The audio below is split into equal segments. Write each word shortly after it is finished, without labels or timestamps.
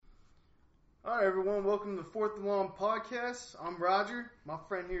All right, everyone. Welcome to the Fourth and Long Podcast. I'm Roger. My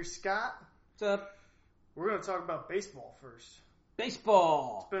friend here is Scott. What's up? We're going to talk about baseball first.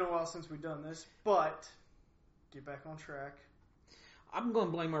 Baseball. It's been a while since we've done this, but get back on track. I'm going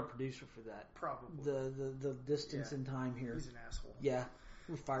to blame our producer for that. Probably. The distance in time here. He's an asshole. Yeah,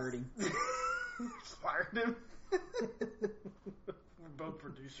 we fired him. Fired him? We're both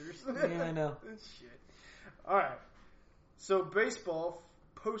producers. Yeah, I know. Shit. All right. So baseball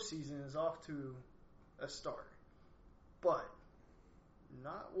postseason is off to a start, but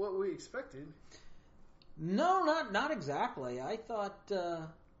not what we expected. No, not exactly. I thought.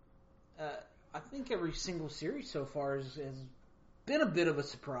 I think every single series so far has been a bit of a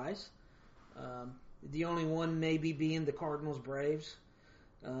surprise. The only one maybe being the Cardinals Braves,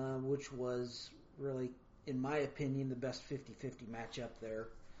 which was really, in my opinion, the best 50-50 matchup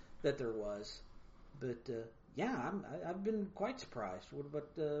that there was. But yeah, I've been quite surprised. What about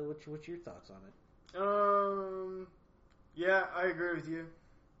what's your thoughts on it? Yeah, I agree with you.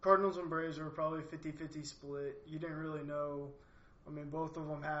 Cardinals and Braves were probably a 50-50 split. You didn't really know. I mean, both of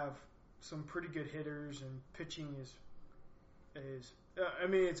them have some pretty good hitters, and pitching is. I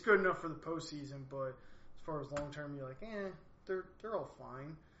mean, it's good enough for the postseason, but as far as long term, you're like, they're all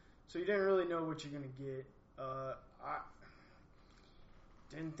fine. So you didn't really know what you're gonna get. I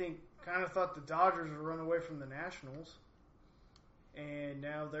kind of thought the Dodgers would run away from the Nationals, and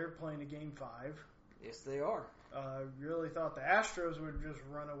now they're playing a Game 5. Yes, they are. Really thought the Astros would just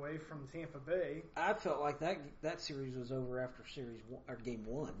run away from Tampa Bay. I felt like that series was over after Game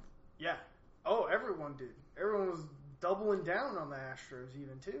 1. Yeah. Oh, everyone did. Everyone was doubling down on the Astros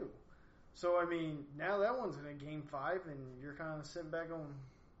even too. So I mean, now that one's in a Game 5, and you're kind of sitting back going,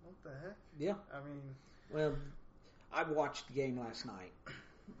 "What the heck?" Yeah. I mean, well, I watched the game last night,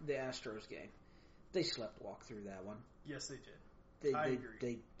 the Astros game. They slept walk through that one. Yes, they did. I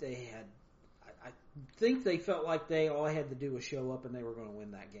agree. They had. I think they felt like all I had to do was show up and they were going to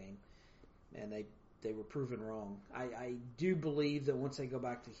win that game, and they were proven wrong. I do believe that once they go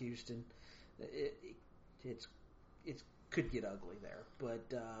back to Houston, it could get ugly there.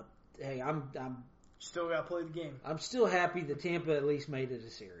 But hey, I'm still got to play the game. I'm still happy that Tampa at least made it a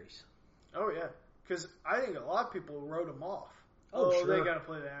series. Oh yeah, because I think a lot of people wrote them off. Oh sure. They got to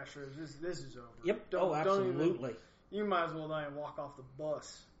play the Astros. This is over. Yep. Absolutely. You might as well not even walk off the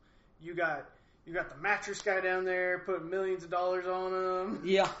bus. You got the mattress guy down there putting millions of dollars on them.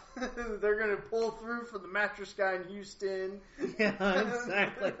 Yeah. They're going to pull through for the mattress guy in Houston. Yeah,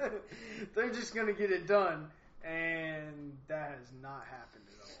 exactly. They're just going to get it done. And that has not happened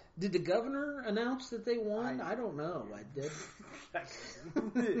at all. Did the governor announce that they won? I don't know. I did.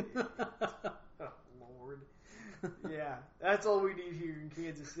 Oh, Lord. Yeah, that's all we need here in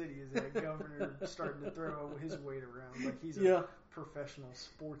Kansas City is that governor starting to throw his weight around like he's a professional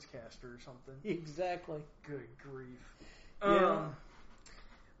sportscaster or something. Exactly. Good grief. Yeah.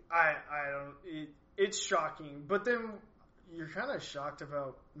 I don't. It's shocking, but then you're kind of shocked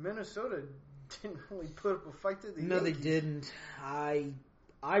about Minnesota didn't really put up a fight to the No, Yankees. they didn't. I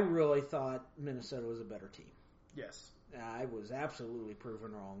really thought Minnesota was a better team. Yes. I was absolutely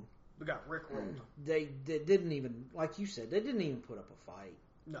proven wrong. We got rickrolled. They didn't even, like you said, they didn't even put up a fight.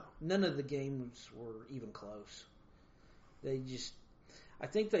 No. None of the games were even close. I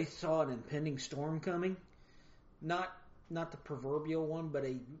think they saw an impending storm coming. Not the proverbial one, but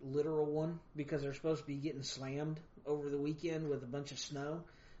a literal one, because they're supposed to be getting slammed over the weekend with a bunch of snow.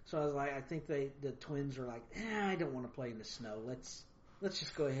 So I was like, I think the Twins are like, I don't want to play in the snow. Let's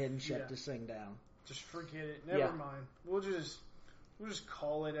just go ahead and shut this thing down. Just forget it. Never mind. We'll just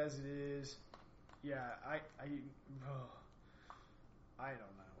call it as it is. Yeah, I don't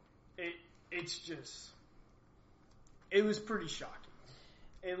know. It's just, it was pretty shocking.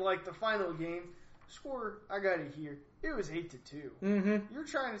 And like the final game score, I got it here. It was 8-2. Mm-hmm. You're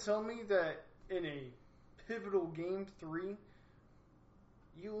trying to tell me that in a pivotal Game 3,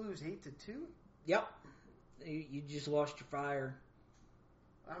 you lose 8-2? Yep. You just lost your fire.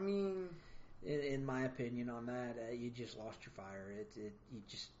 I mean, in my opinion on that, you just lost your fire.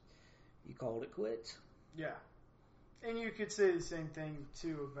 You called it quits. Yeah. And you could say the same thing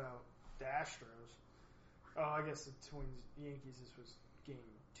too about the Astros. Oh, I guess the Twins, Yankees, this was Game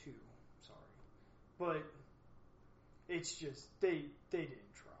 2. Sorry. But it's just, they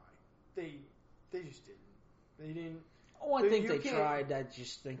didn't try. They just didn't. They didn't. Oh, I think they tried. I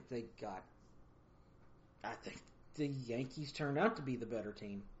just think they got. I think the Yankees turned out to be the better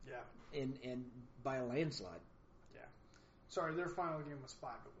team. Yeah. And by a landslide. Yeah. Sorry, their final game was 5-1.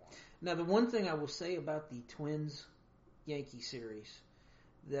 Now, the one thing I will say about the Twins-Yankee series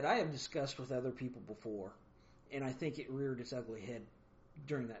that I have discussed with other people before, and I think it reared its ugly head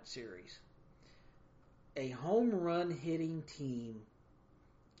during that series, a home run hitting team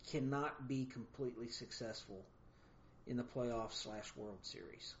cannot be completely successful in the playoffs / World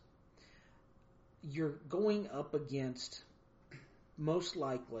Series. You're going up against, most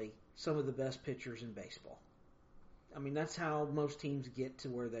likely, some of the best pitchers in baseball. I mean, that's how most teams get to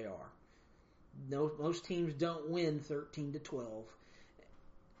where they are. No, most teams don't win 13-12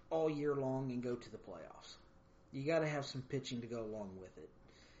 all year long and go to the playoffs. You got to have some pitching to go along with it.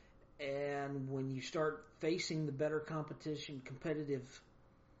 And when you start facing the better competitive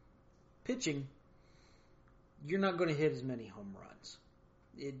pitching, you're not going to hit as many home runs.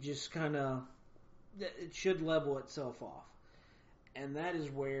 It just it should level itself off. And that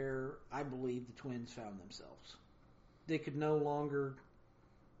is where I believe the Twins found themselves. They could no longer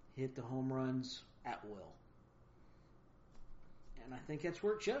hit the home runs at will. And I think that's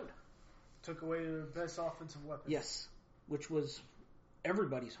where it showed. Took away their best offensive weapon. Yes, which was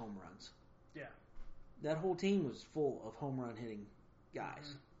everybody's home runs. Yeah. That whole team was full of home run hitting guys.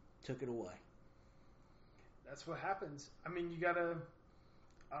 Mm-hmm. Took it away. That's what happens. I mean, you got to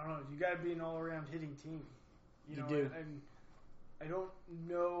be an all-around hitting team. You do. And I don't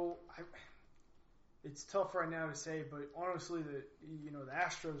know. It's tough right now to say, but honestly, the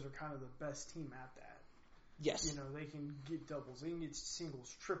Astros are kind of the best team at that. Yes. They can get doubles. They can get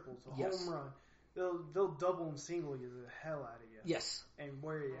singles, triples, a yes. home run. They'll double and single you the hell out of you. Yes. And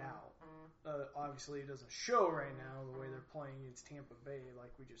wear you out. Obviously, it doesn't show right now the way they're playing against Tampa Bay,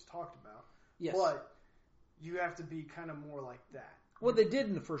 like we just talked about. Yes. But you have to be kind of more like that. Well, they did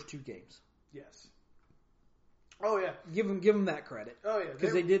in the first 2 games. Yes. Oh, yeah. Give them that credit. Oh, yeah.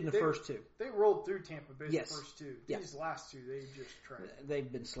 Because they did in the first 2. They rolled through Tampa Bay yes. the first 2. Yes. These last 2, they just tried.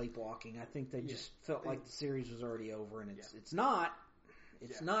 They've been sleepwalking. I think they just felt like the series was already over, and it's not.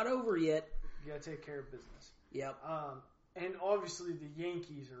 It's not over yet. You got to take care of business. Yep. And obviously the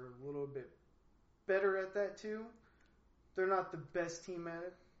Yankees are a little bit better at that too. They're not the best team at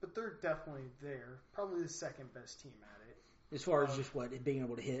it, but they're definitely there. Probably the second best team at it. As far as just being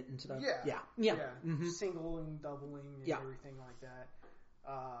able to hit and stuff? Yeah. Yeah. Mm-hmm. Singling, doubling, and everything like that.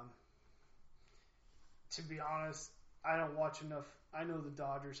 To be honest, I don't watch enough. I know the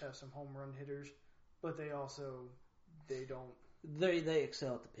Dodgers have some home run hitters, but they don't. They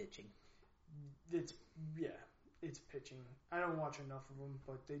excel at the pitching. It's pitching. I don't watch enough of them,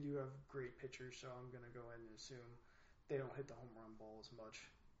 but they do have great pitchers, so I'm going to go ahead and assume they don't hit the home run ball as much.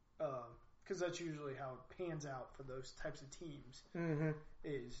 Because that's usually how it pans out for those types of teams,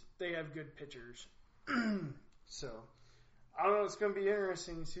 is they have good pitchers. So, I don't know, it's going to be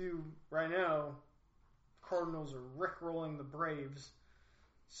interesting, too. Right now, Cardinals are rickrolling the Braves,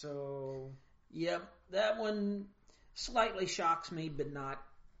 so... Yep, that one slightly shocks me, but not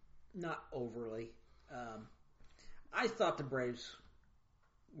overly. I thought the Braves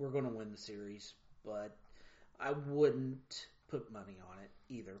were going to win the series, but I wouldn't put money on it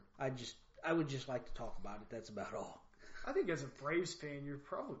either. I would just like to talk about it. That's about all. I think as a Braves fan, you're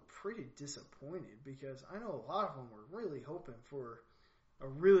probably pretty disappointed because I know a lot of them were really hoping for a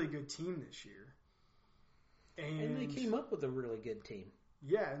really good team this year. And they came up with a really good team.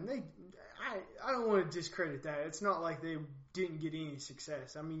 Yeah, and I don't want to discredit that. It's not like they didn't get any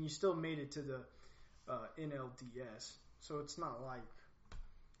success. I mean, you still made it to the NLDS, so it's not like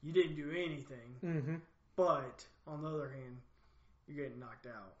you didn't do anything. Mm-hmm. But on the other hand, you're getting knocked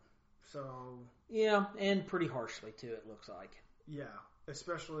out. So yeah, and pretty harshly too. It looks like. Yeah,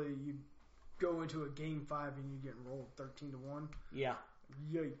 especially you go into a game 5 and you get rolled 13-1. Yeah.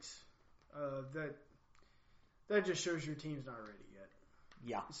 Yikes. That just shows your team's not ready yet.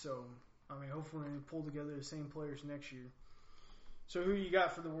 Yeah. So, I mean, hopefully they pull together the same players next year. So, who you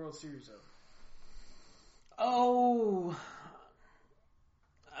got for the World Series, though? Oh,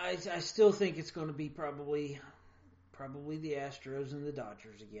 I still think it's going to be probably the Astros and the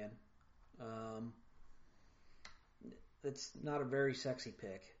Dodgers again. It's not a very sexy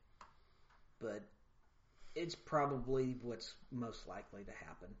pick, but it's probably what's most likely to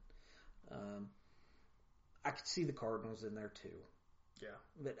happen. I could see the Cardinals in there too. Yeah.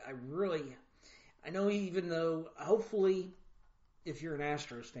 But I know even though, hopefully, if you're an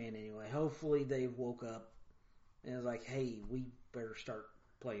Astros fan anyway, hopefully they've woke up and is like, hey, we better start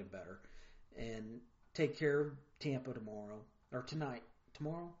playing better and take care of Tampa tomorrow or tonight.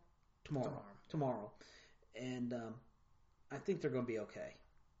 Tomorrow. And I think they're going to be okay.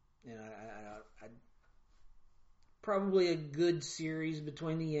 And I probably a good series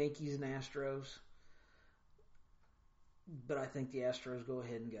between the Yankees and Astros. But I think the Astros go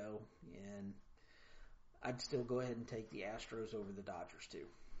ahead and go, and I'd still go ahead and take the Astros over the Dodgers too.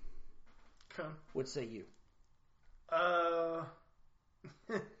 Okay. What say you?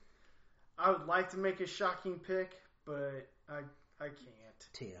 I would like to make a shocking pick, but I can't.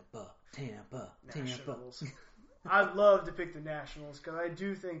 Tampa. Nationals. I'd love to pick the Nationals because I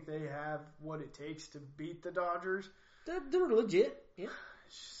do think they have what it takes to beat the Dodgers. They're legit. Yeah.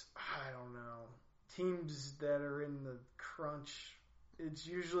 I don't know. Teams that are in the crunch, it's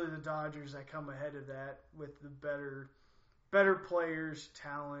usually the Dodgers that come ahead of that with the better players,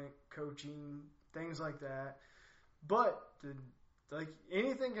 talent, coaching, things like that. But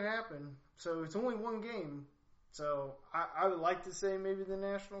anything can happen. So it's only one game. So I would like to say maybe the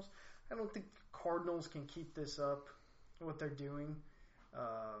Nationals. I don't think the Cardinals can keep this up, what they're doing.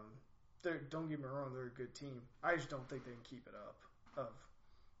 Don't get me wrong, they're a good team. I just don't think they can keep it up.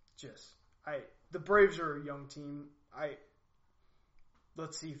 The Braves are a young team.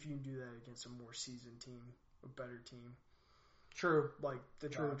 Let's see if you can do that against a more seasoned team, a better team. True. Like the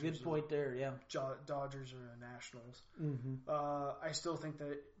True. Dodgers. Good point there. Yeah. Dodgers are the Nationals. Mm-hmm. I still think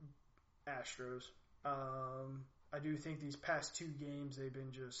that Astros. I do think these past 2 games they've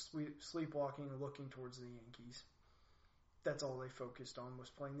been just sleepwalking and looking towards the Yankees. That's all they focused on was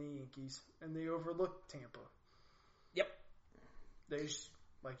playing the Yankees, and they overlooked Tampa. Yep. They just,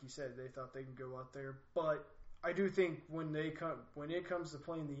 like you said, they thought they could go out there, but I do think when it comes to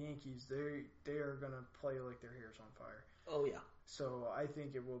playing the Yankees, they are gonna play like their hair's on fire. Oh yeah. So I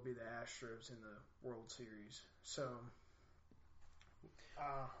think it will be the Astros in the World Series. So.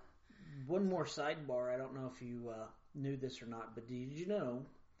 One more sidebar. I don't know if you knew this or not, but did you know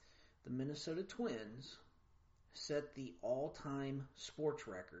the Minnesota Twins set the all-time sports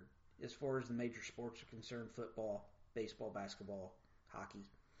record as far as the major sports are concerned, football, baseball, basketball, hockey,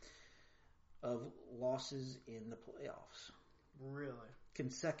 of losses in the playoffs. Really?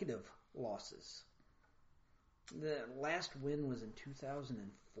 Consecutive losses. The last win was in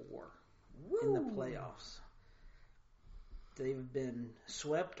 2004 in the playoffs. They've been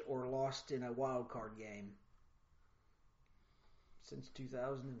swept or lost in a wild card game since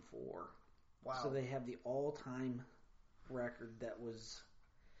 2004. Wow. So they have the all-time record that was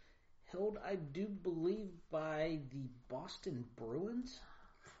held, I do believe, by the Boston Bruins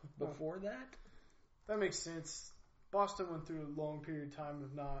before that. That makes sense. Boston went through a long period of time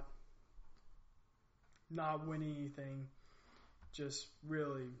of not winning anything, just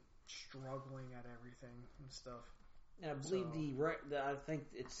really struggling at everything and stuff. And I believe I think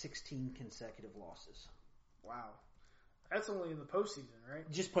it's 16 consecutive losses. Wow. That's only in the postseason, right?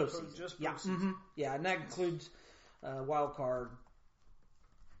 Just postseason. Just postseason. Yeah. Mm-hmm. Yeah, and that includes wild card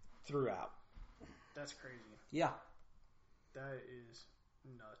throughout. That's crazy. Yeah. That is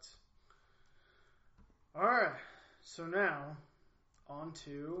nuts. All right. So now, on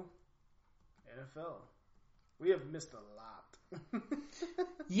to NFL. We have missed a lot.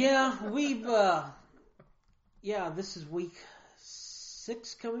 Yeah, we've... this is week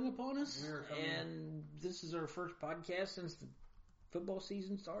 6 coming upon us, and this is our first podcast since the football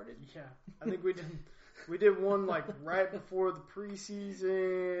season started. Yeah, I think we did one like right before the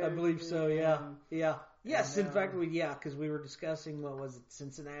preseason. I believe so. Yeah. Yes, in fact, because we were discussing what was it,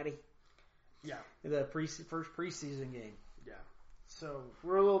 Cincinnati? Yeah, the first preseason game. Yeah, so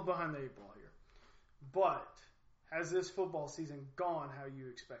we're a little behind the 8 ball here, but has this football season gone how you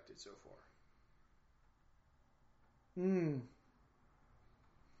expected so far?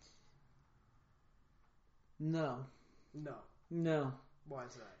 No. Why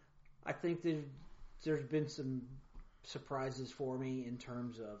is that? I think there's been some surprises for me in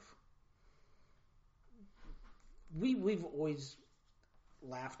terms of we've always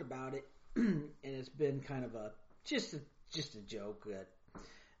laughed about it, and it's been kind of just a joke that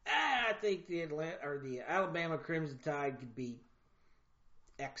I think the Alabama Crimson Tide could beat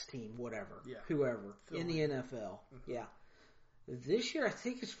X team, whatever, whoever in the NFL. Mm-hmm. Yeah, this year I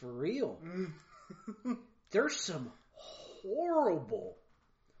think it's for real. There's some horrible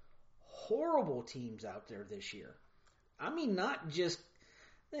teams out there this year. I mean, not just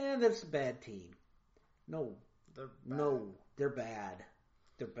that's a bad team. No, they're bad.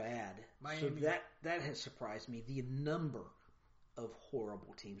 They're bad. Miami. So that has surprised me. The number of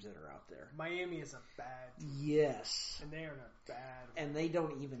horrible teams that are out there. Miami is a bad team. Yes. And they are a bad one. And they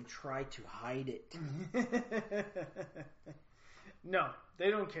don't even try to hide it. No,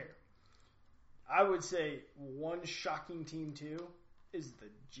 they don't care. I would say one shocking team too is the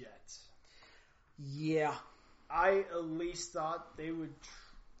Jets. Yeah. I at least thought they would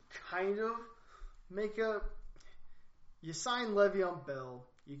kind of make you sign Le'Veon Bell,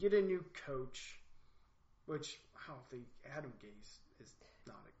 you get a new coach, which I don't think Adam Gase is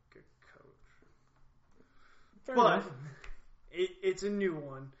not a good coach. Fair but enough. It's a new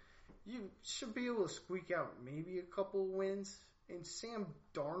one. You should be able to squeak out maybe a couple wins and Sam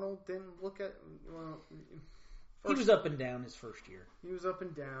Darnold didn't look at. Well, He was up and down his first year. He was up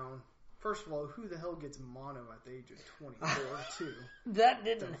and down. First of all, who the hell gets mono at the age of 24, too? That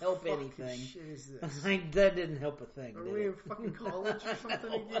didn't help anything. Shit is this? That didn't help a thing. Are did we it? in fucking college or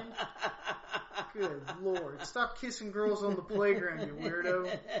something again? Good Lord. Stop kissing girls on the playground, you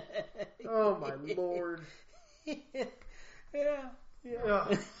weirdo. Oh, my Lord. Yeah.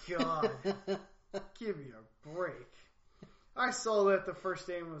 Oh, God. Give me a break. I saw that the first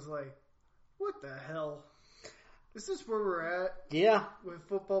day and was like, what the hell? Is this where we're at? Yeah. With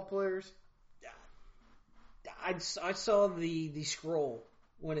football players? I saw the scroll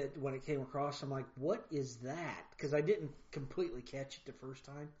when it came across. I'm like, what is that? Because I didn't completely catch it the first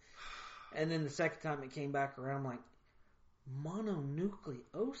time. And then the second time it came back around, I'm like,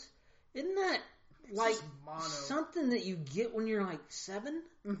 mononucleosis? Isn't that like something that you get when you're like 7?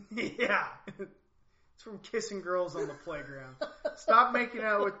 Yeah. It's from kissing girls on the playground. Stop making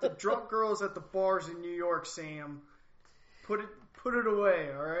out with the drunk girls at the bars in New York, Sam. Put it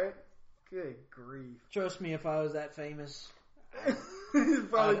away, alright? Good grief. Trust me, if I was that famous,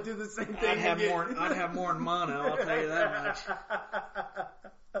 You'd probably do the same thing. I'd have more than mono, I'll tell you that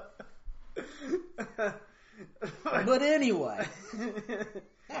much. But anyway.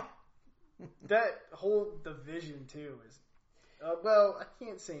 That whole division, too, is... well, I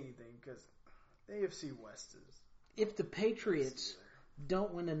can't say anything, because the AFC West is... If the Patriots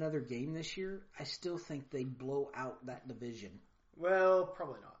don't win another game this year, I still think they blow out that division. Well,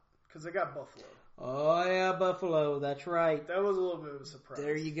 probably not, because they got Buffalo. Oh, yeah, Buffalo, that's right. That was a little bit of a surprise.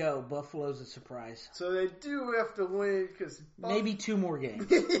 There you go. Buffalo's a surprise. So they do have to win, because... Maybe 2 more games.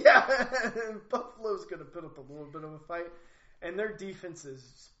 Yeah, Buffalo's going to put up a little bit of a fight. And their defense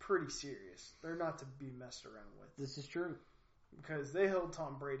is pretty serious. They're not to be messed around with. This is true. Because they held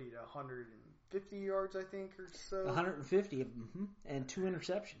Tom Brady to 150 yards, I think, or so. 150, and 2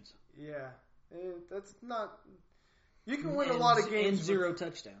 interceptions. Yeah, and that's not... You can win a lot of games and 0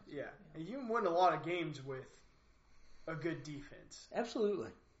 touchdowns. Yeah, and you can win a lot of games with a good defense.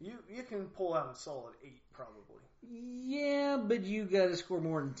 Absolutely. You can pull out a solid 8, probably. Yeah, but you got to score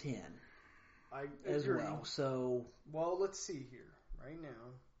more than 10. I as agree. well. So, well, let's see here. Right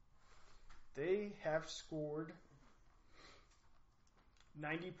now, they have scored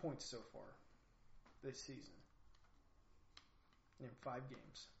 90 points so far this season in 5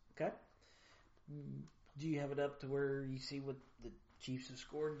 games. Okay. Do you have it up to where you see what the Chiefs have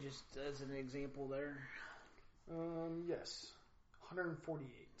scored, just as an example there? Yes,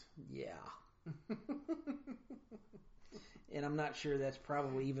 148. Yeah. And I'm not sure that's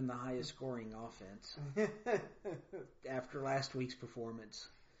probably even the highest scoring offense after last week's performance.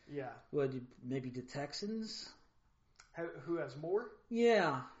 Yeah. What, maybe the Texans? Who has more?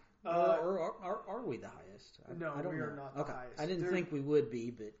 Yeah. Or are we the highest? No, I don't we are know. not the highest. I didn't think we would be,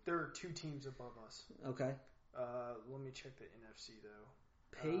 but... There are 2 teams above us. Okay. Let me check the NFC, though.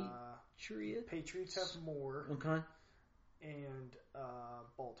 Patriots have more. Okay. And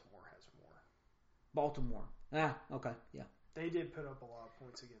Baltimore has more. Baltimore. Okay, yeah. They did put up a lot of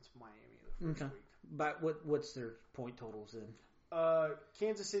points against Miami the first week. But what's their point totals then?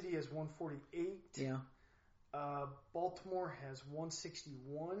 Kansas City has 148. Yeah. Baltimore has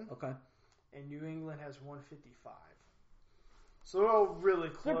 161. Okay. And New England has 155. So they're all really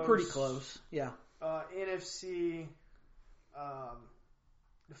close. They're pretty close, yeah. NFC,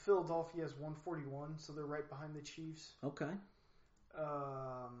 Philadelphia has 141, so they're right behind the Chiefs. Okay.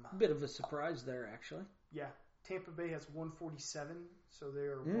 Bit of a surprise there, actually. Yeah. Tampa Bay has 147, so they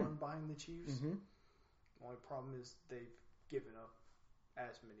are 1 behind the Chiefs. Mm-hmm. The only problem is they've given up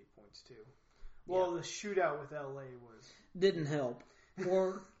as many points, too. Well, the shootout with LA didn't help.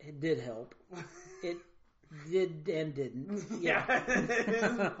 Or it did help. It did and didn't. Yeah.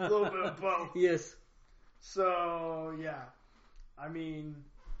 A little bit of both. Yes. So, yeah. I mean...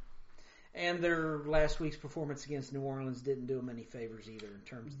 And their last week's performance against New Orleans didn't do them any favors either in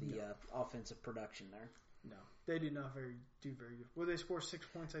terms of the offensive production there. No. They did not do very good. Well, they scored 6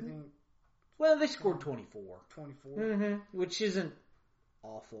 points, I think. Well, they scored 24. 24. Mm-hmm. Which isn't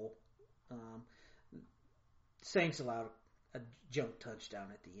awful. Saints allowed a junk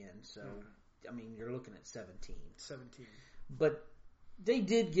touchdown at the end, so, I mean, you're looking at 17. 17. But they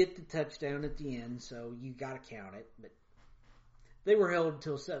did get the touchdown at the end, so you got to count it. But they were held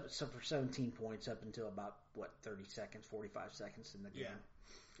for 17 points up until about, 30 seconds, 45 seconds in the game.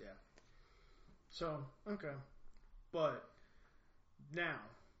 Yeah. So, okay. But, now,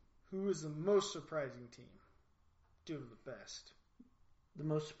 who is the most surprising team doing the best? The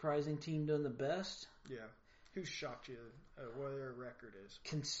most surprising team doing the best? Yeah. Who shocked you at what their record is?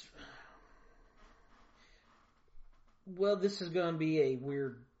 Well, this is going to be a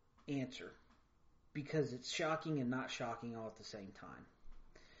weird answer because it's shocking and not shocking all at the same time.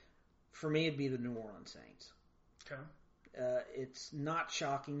 For me, it'd be the New Orleans Saints. Okay. It's not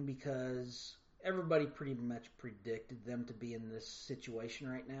shocking because everybody pretty much predicted them to be in this situation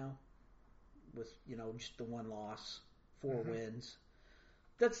right now with, just the one loss, 4 wins.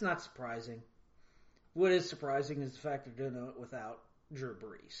 That's not surprising. What is surprising is the fact they're doing it without Drew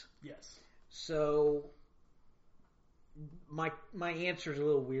Brees. Yes. So my answer is a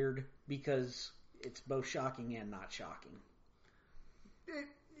little weird because it's both shocking and not shocking.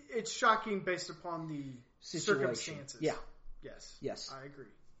 It's shocking based upon the circumstances. Yeah. Yes. I agree.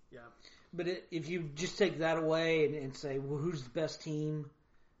 Yeah. But if you just take that away and say, well, who's the best team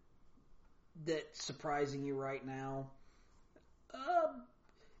that's surprising you right now?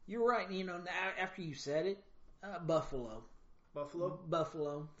 You're right. After you said it, Buffalo.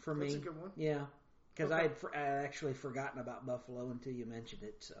 Buffalo for me. That's a good one. Yeah. Because I had actually forgotten about Buffalo until you mentioned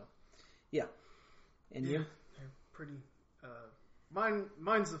it. So, yeah. And you? They're pretty...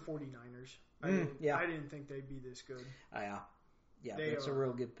 Mine's the 49ers. I didn't think they'd be this good. Yeah, that's a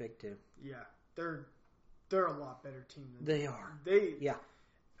real good pick too. Yeah, they're a lot better team than they are.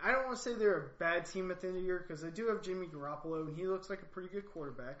 I don't want to say they're a bad team at the end of the year because they do have Jimmy Garoppolo and he looks like a pretty good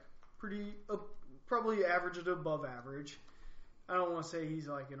quarterback. Probably average to above average. I don't want to say he's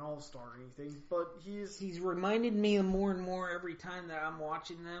like an all-star or anything, but he's reminded me more and more every time that I'm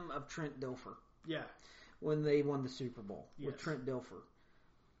watching them of Trent Dilfer. Yeah. When they won the Super Bowl with Trent Dilfer.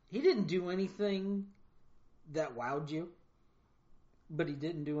 He didn't do anything that wowed you, but he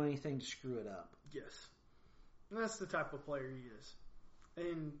didn't do anything to screw it up. Yes. And that's the type of player he is.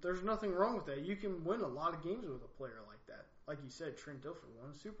 And there's nothing wrong with that. You can win a lot of games with a player like that. Like you said, Trent Dilfer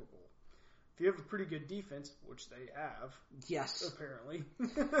won a Super Bowl. If you have a pretty good defense, which they have. Yes. Apparently.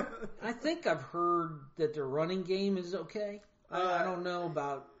 I think I've heard that their running game is okay. I don't know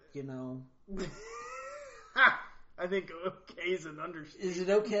about, I think okay is an understatement. Is it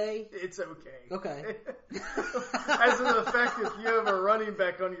okay? It's okay. Okay. As a matter of fact, if you have a running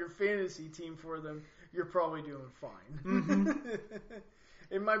back on your fantasy team for them, you're probably doing fine. Mm-hmm.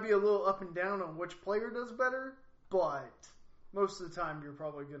 It might be a little up and down on which player does better, but most of the time you're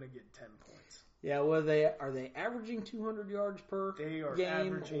probably going to get 10 points. Yeah, well, are they averaging 200 yards per game,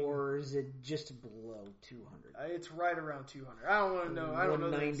 or is it just below 200? It's right around 200. I don't want to know. I don't know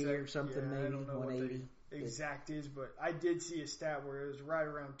 190 or something, maybe. I don't know 180. What the exact is, but I did see a stat where it was right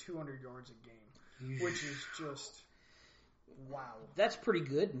around 200 yards a game, which is just wow. That's pretty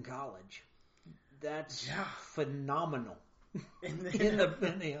good in college. That's phenomenal in the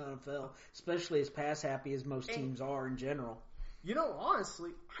NFL, especially as pass happy as most teams are in general.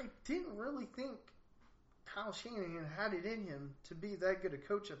 Honestly, I didn't really think Kyle Shanahan had it in him to be that good a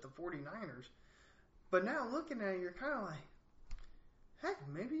coach at the 49ers. But now looking at it, you're kind of like, heck,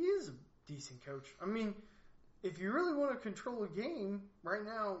 maybe he is a decent coach. I mean, if you really want to control a game, right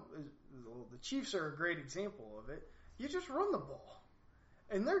now, the Chiefs are a great example of it. You just run the ball.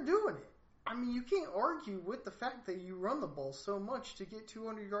 And they're doing it. I mean, you can't argue with the fact that you run the ball so much to get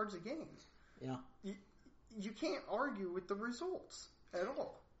 200 yards a game. Yeah. You can't argue with the results at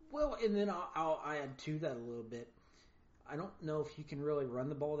all. Well, and then I'll add to that a little bit. I don't know if you can really run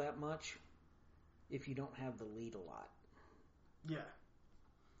the ball that much if you don't have the lead a lot. Yeah.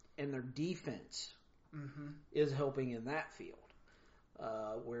 And their defense is helping in that field,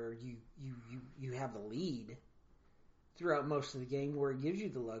 where you have the lead throughout most of the game, where it gives you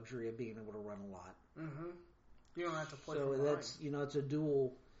the luxury of being able to run a lot. Mm-hmm. You don't have to play. So that's it's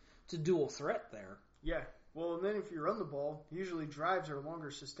a dual threat there. Yeah. Well, and then if you run the ball, usually drives are longer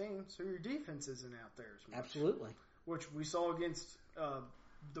sustained, so your defense isn't out there as much. Absolutely. Which we saw against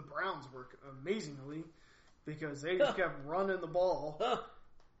the Browns work amazingly because they just kept running the ball.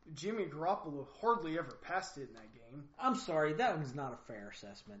 Jimmy Garoppolo hardly ever passed it in that game. I'm sorry, that was not a fair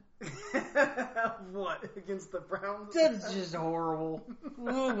assessment. What? Against the Browns? That's just horrible.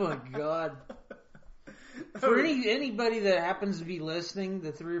 Oh my God. For anybody that happens to be listening,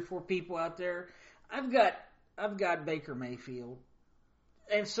 the 3 or 4 people out there, I've got Baker Mayfield,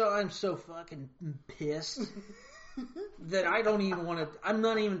 and so I'm so fucking pissed that I don't even want to. I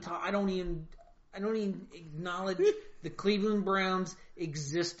don't even acknowledge the Cleveland Browns'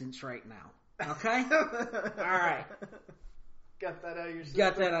 existence right now. Okay, all right. Got that out of your system.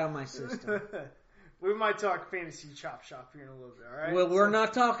 Got that out of my system. We might talk fantasy chop shop here in a little bit. All right. Well, we're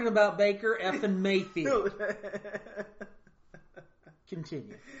not talking about Baker effing Mayfield.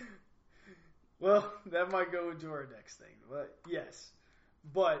 Continue. Well, that might go into our next thing, but yes.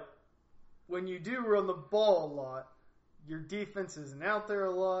 But when you do run the ball a lot, your defense isn't out there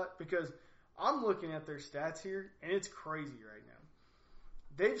a lot because I'm looking at their stats here, and it's crazy right now.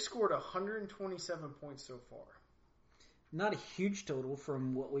 They've scored 127 points so far. Not a huge total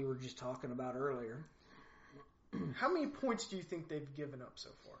from what we were just talking about earlier. How many points do you think they've given up so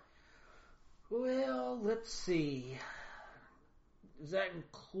far? Well, let's see. Does that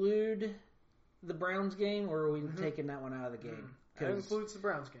include the Browns game, or are we taking that one out of the game? That includes the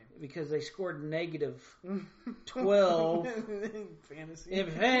Browns game. Because they scored negative 12. Fantasy. Wait a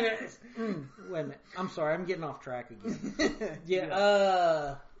minute. I'm sorry, I'm getting off track again.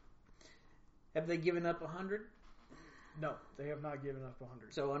 Yeah. Have they given up 100? No, they have not given up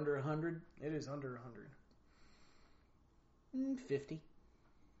 100. So under 100? It is under 100. 50.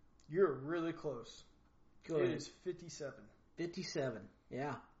 You're really close. Go ahead. It is 57. 57.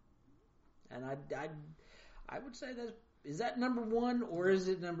 Yeah. And I would say is that number one or is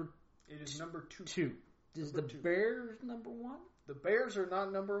it number? It is number 2. 2. Is the Bears number 1? The Bears are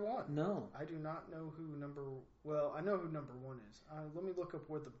not number 1. No. I do not know who number. Well, I know who number 1 is. Let me look up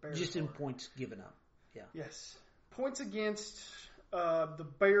where the Bears. Just in are. points given up. Yeah. Yes. Points against the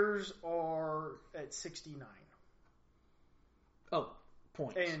Bears are at 69. Oh,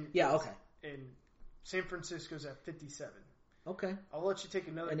 points. And okay. And San Francisco's at 57. Okay. I'll let you take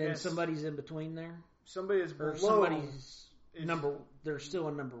another guess. And then somebody's in between there? Somebody is below. Or somebody's number. They're still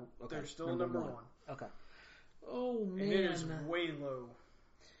a number. Okay. They're still number 1. Okay. Oh, man. And it is way low.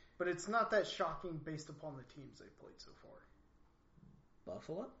 But it's not that shocking based upon the teams they've played so far.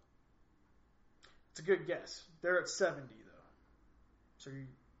 Buffalo? It's a good guess. They're at 70, though.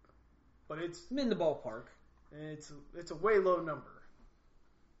 But it's... I'm in the ballpark. It's a way low number.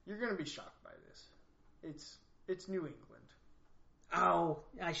 You're going to be shocked by this. It's New England. Oh,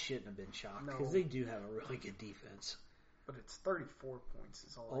 I shouldn't have been shocked because No. they do have a really good defense. But it's 34 points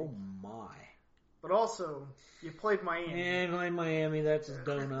is all. Oh my! But also, you played Miami. And like Miami, that's a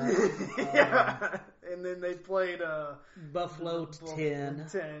donut. Yeah. And then they played Buffalo 10.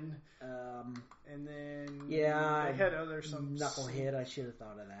 10. And then they had some knucklehead. I should have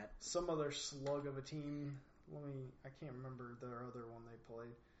thought of that. Some other slug of a team. I can't remember their other one they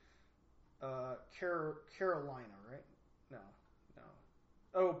played. Carolina, right? No.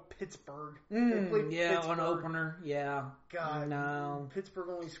 Oh, Pittsburgh. They played Pittsburgh. On opener. Yeah. God, no. Pittsburgh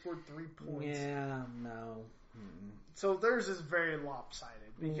only scored 3 points. Yeah, no. Mm-mm. So theirs is very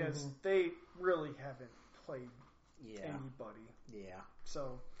lopsided because they really haven't played anybody. Yeah.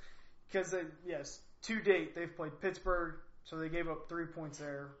 So, because to date they've played Pittsburgh, so they gave up 3 points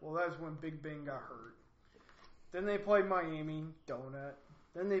there. Well, that was when Big Ben got hurt. Then they played Miami, donut.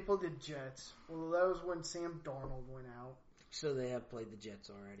 Then they played the Jets. Well, that was when Sam Darnold went out. So they have played the Jets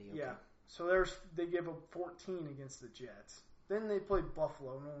already. Okay. Yeah. So they gave up 14 against the Jets. Then they played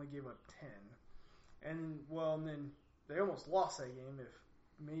Buffalo and only gave up 10. And then they almost lost that game if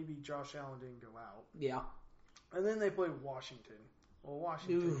maybe Josh Allen didn't go out. Yeah. And then they played Washington. Well,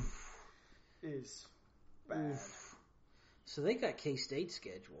 Washington is bad. Oof. So they got K-State's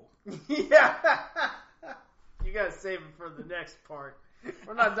schedule. Yeah. You got to save it for the next part.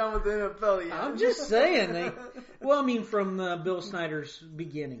 We're not done with the NFL yet. I'm just saying. From Bill Snyder's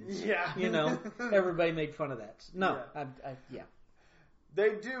beginnings. Yeah. Everybody made fun of that. No. Yeah. They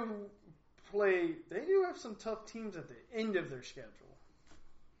do have some tough teams at the end of their schedule.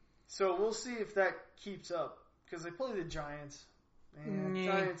 So we'll see if that keeps up. Because they play the Giants. And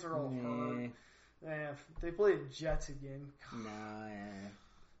Giants are all hurt. Yeah, they play the Jets again.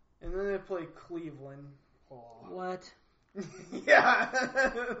 And then they play Cleveland. Oh. What? Yeah,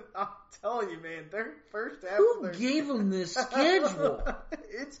 I'm telling you, man. Their first half. Who gave them this schedule?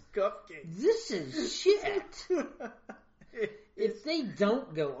 It's cupcakes. This is shit. If they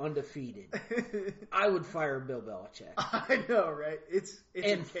don't go undefeated, I would fire Bill Belichick. I know, right? It's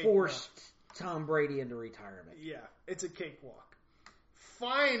and forced Tom Brady into retirement. Yeah, it's a cakewalk.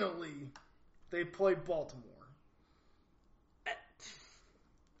 Finally, they play Baltimore.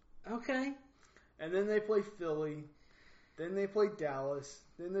 Okay. And then they play Philly. Then they play Dallas.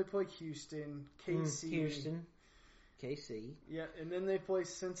 Then they play Houston, KC. KC. Yeah, and then they play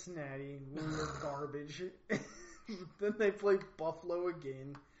Cincinnati. We're garbage. Then they play Buffalo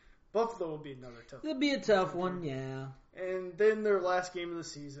again. Buffalo will be another tough one. It'll be a tough one, yeah. And then their last game of the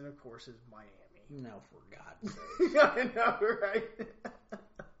season, of course, is Miami. No, for God's sake. I know, right?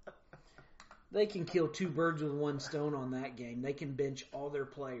 They can kill 2 birds with 1 stone on that game. They can bench all their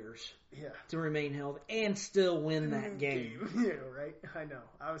players to remain healthy and still win that game. Yeah, right? I know.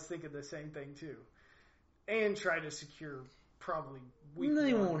 I was thinking the same thing, too. And try to secure probably week 1.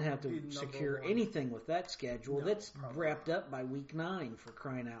 They won't have to secure anything with that schedule. That's wrapped up by week 9 for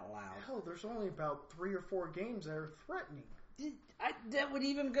crying out loud. Hell, there's only about 3 or 4 games that are threatening. that would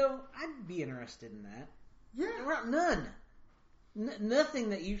even go. I'd be interested in that. Yeah. None. Nothing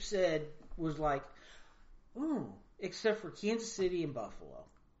that you said was like, ooh, except for Kansas City and Buffalo.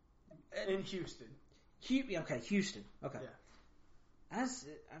 And Houston. Okay, Houston. Okay. Yeah.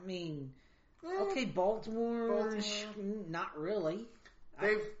 Okay, Baltimore. Not really.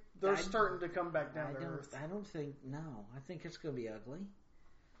 They're starting to come back down to earth. I don't think. No, I think it's going to be ugly.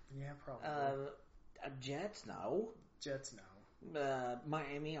 Yeah, probably. Jets, no. Jets, no.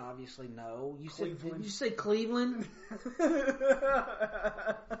 Miami, obviously, no. Cleveland. Did you say Cleveland?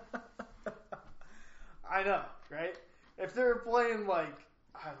 I know, right? If they're playing like,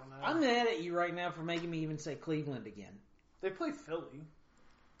 I don't know. I'm mad at you right now for making me even say Cleveland again. They play Philly.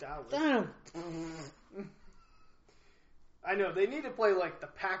 Dallas. I know. They need to play like the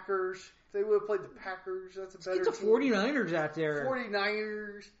Packers. If they would have played the Packers, that's a better team. Get the 49ers out there.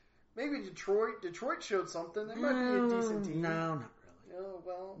 49ers. Maybe Detroit. Detroit showed something. They might be a decent team. No, not really. Oh,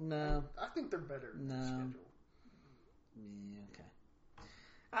 well. No. I think they're better than the schedule. Yeah,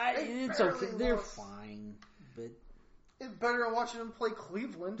 okay. It's okay. They're fine. But it's better than watching them play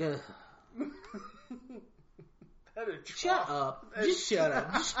Cleveland. Shut up. Just shut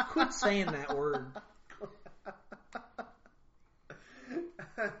up. Just quit saying that word.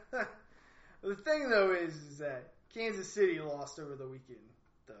 The thing, though, is that Kansas City lost over the weekend,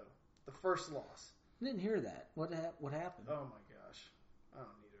 though. The first loss. I didn't hear that. What happened? Oh, my gosh. I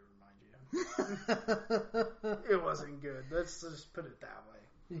don't need to remind you. It wasn't good. Let's just put it that way.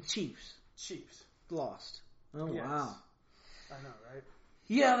 The Chiefs lost. Oh, yes. Wow. I know, right?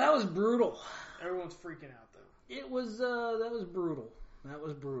 Yeah, that was brutal. Everyone's freaking out, though. It was, that was brutal.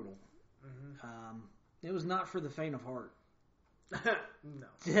 Mm-hmm. It was not for the faint of heart. No.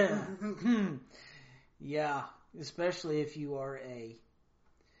 Yeah, especially if you're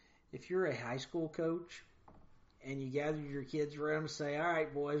a high school coach and you gather your kids around and say, "All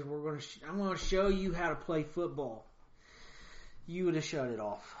right, boys, I'm going to show you how to play football." You would have shut it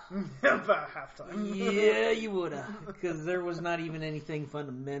off. About halftime. Yeah, you would have, because there was not even anything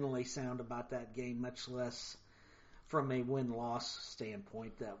fundamentally sound about that game, much less from a win-loss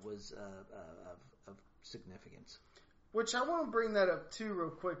standpoint that was of significance. Which I want to bring that up too real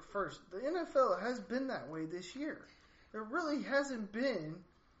quick first. The NFL has been that way this year. There really hasn't been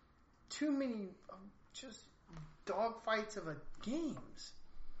too many just dogfights of games.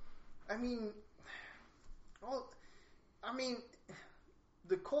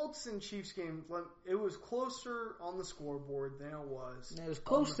 The Colts and Chiefs game, it was closer on the scoreboard than it was. It was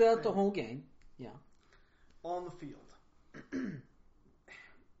close throughout the whole game. Yeah. On the field.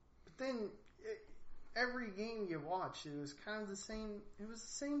 But then every game you watch, it was kind of the same. It was the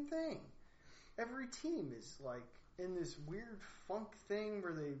same thing. Every team is like in this weird funk thing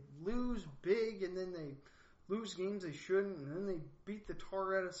where they lose big and then they lose games they shouldn't, and then they beat the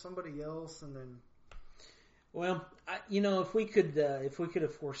tar out of somebody else, and then. Well, if we could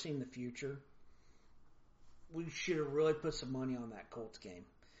have foreseen the future, we should have really put some money on that Colts game,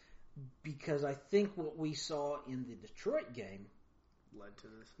 because I think what we saw in the Detroit game led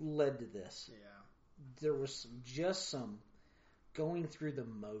to this. Yeah. There was just some going through the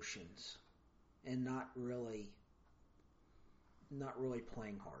motions and not really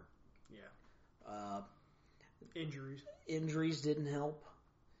playing hard. Yeah. Injuries didn't help,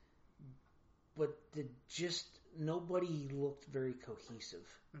 but nobody looked very cohesive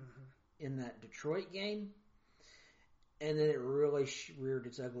in that Detroit game, and then it really reared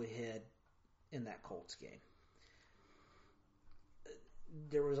its ugly head in that Colts game.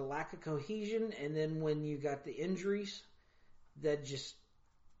 There was a lack of cohesion, and then when you got the injuries, that just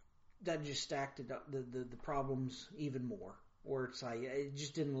stacked it up, the problems even more. Where it's like, it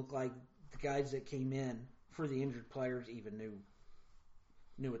just didn't look like the guys that came in for the injured players even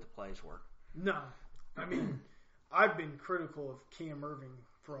knew what the plays were. No, I've been critical of Cam Irving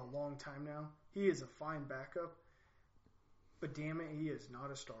for a long time now. He is a fine backup, but damn it, he is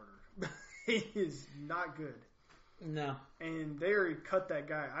not a starter. He is not good. No. And they already cut that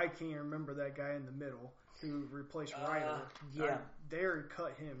guy. I can't remember that guy in the middle who replaced Ryder. Yeah. They already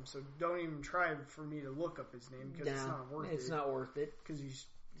cut him, so don't even try for me to look up his name because it's not worth it. It's not worth it. Because he's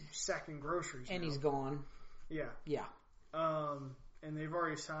sacking groceries and now. He's gone. Yeah. Yeah. And they've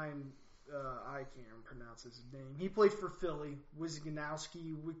already signed, I can't even pronounce his name. He played for Philly.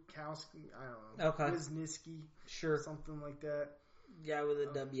 Wikowski, I don't know. Okay. Wisniewski. Sure. Something like that. Guy with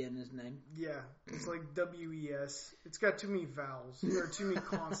a W in his name. Yeah, it's like WES. It's got too many vowels. There are too many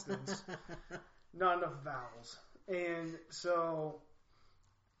consonants. Not enough vowels. And so,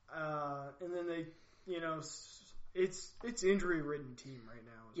 and then they, It's injury-ridden team right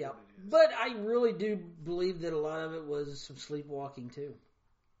now. Is what it is. But I really do believe that a lot of it was some sleepwalking too.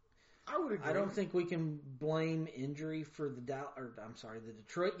 I would agree. I don't think we can blame injury for the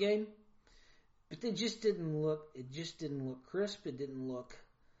Detroit game. But it just didn't look crisp. It didn't look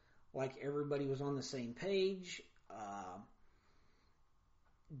like everybody was on the same page.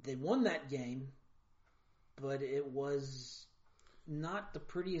 They won that game, but it was not the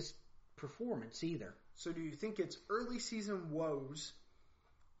prettiest performance either. So do you think it's early season woes,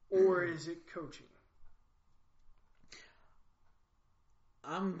 or is it coaching?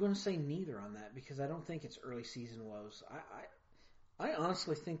 I'm going to say neither on that because I don't think it's early season woes. I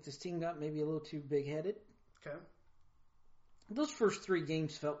honestly think this team got maybe a little too big-headed. Okay. Those first 3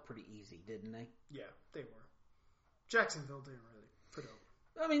 games felt pretty easy, didn't they? Yeah, they were. Jacksonville didn't really put over.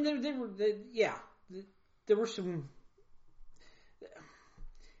 I mean, there were some.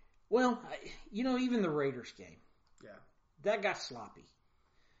 Well, even the Raiders game. Yeah. That got sloppy.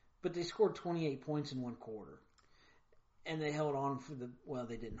 But they scored 28 points in one quarter. And they held on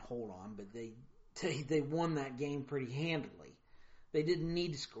they didn't hold on, but they won that game pretty handily. They didn't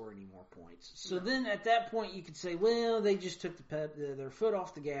need to score any more points. So then at that point you could say, well, they just took their foot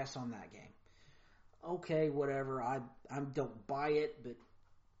off the gas on that game. Okay, whatever. I don't buy it, but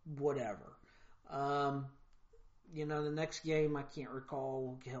whatever. The next game, I can't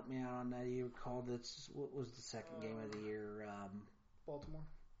recall. Help me out on that. You recall what was the second game of the year?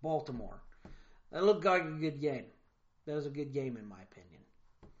 Baltimore. That looked like a good game. That was a good game in my opinion.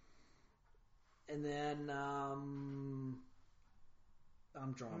 And then I'm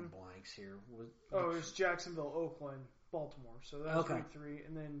drawing blanks here. It was Jacksonville, Oakland, Baltimore. So that was week 3,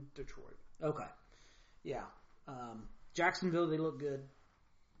 and then Detroit. Okay. Yeah. Jacksonville, they look good.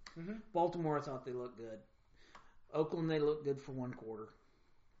 Mm-hmm. Baltimore, I thought they looked good. Oakland, they looked good for one quarter.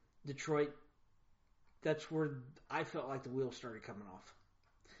 Detroit, that's where I felt like the wheels started coming off.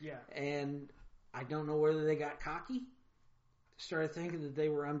 Yeah. And I don't know whether they got cocky, started thinking that they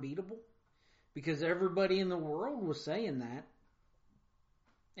were unbeatable, because everybody in the world was saying that,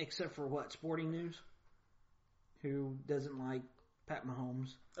 except for Sporting News, who doesn't like Pat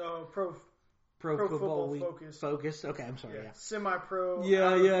Mahomes. Oh, Pro Football Focus. Okay, I'm sorry. Yeah. Semi-pro.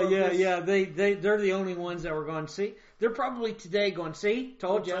 Yeah. They're the only ones that were going, see, they're probably today going, see,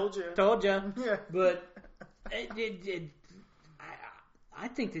 told you. Yeah. But I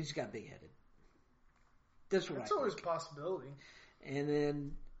think they just got big-headed. That's always a possibility. And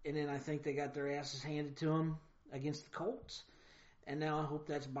then I think they got their asses handed to them against the Colts. And now I hope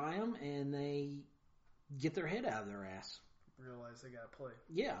that's by them and they get their head out of their ass. Realize they got to play.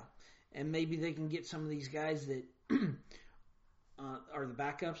 Yeah. And maybe they can get some of these guys that are the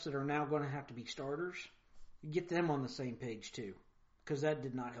backups that are now going to have to be starters. Get them on the same page too. Because that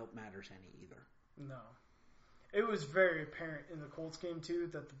did not help matters any either. No. It was very apparent in the Colts game too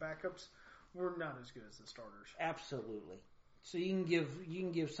that the backups were not as good as the starters. Absolutely. So you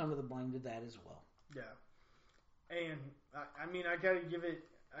can give some of the blame to that as well. Yeah. And I got to give it.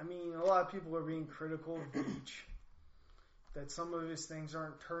 A lot of people are being critical of Veach, that some of his things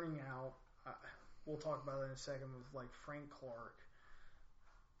aren't turning out. We'll talk about that in a second with Frank Clark.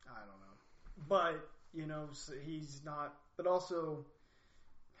 I don't know, but he's not. But also,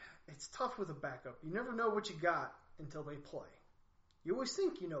 it's tough with a backup. You never know what you got until they play. You always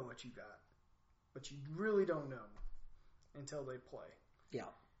think you know what you got, but you really don't know until they play. Yeah.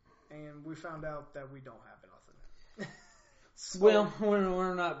 And we found out that we don't have nothing. So, well,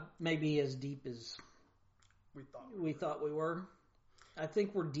 we're not maybe as deep as we thought we were. I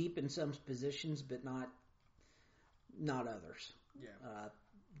think we're deep in some positions, but not others. Yeah.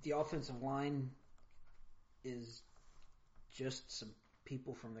 The offensive line is just some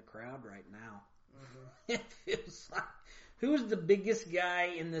people from the crowd right now. Mm-hmm. It feels like, who's the biggest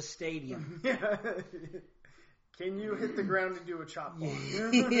guy in this stadium? Yeah. Can you hit the ground and do a chop block?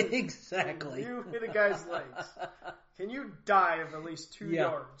 Exactly. Can you hit a guy's legs? Can you dive at least 2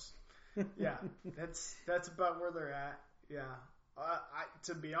 yards? Yeah, that's about where they're at. Yeah.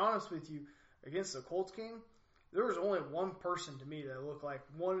 To be honest with you, against the Colts game, there was only one person to me that looked like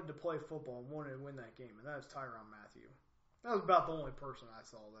wanted to play football and wanted to win that game, and that was Tyrann Mathieu. That was about the only person I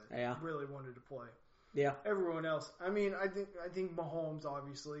saw that really wanted to play. Yeah. Everyone else, I think Mahomes,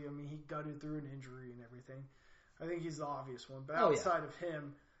 obviously, he gutted through an injury and everything. I think he's the obvious one. But outside of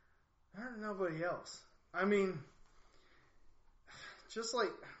him, there's nobody else. Just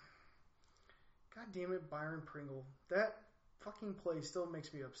like, God damn it, Byron Pringle. That fucking play still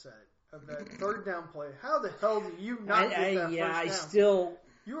makes me upset. Of that third down play. How the hell do you not get that first down?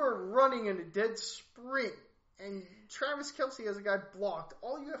 You are running in a dead sprint, and Travis Kelce has a guy blocked.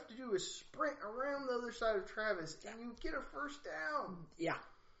 All you have to do is sprint around the other side of Travis, and you get a first down. Yeah.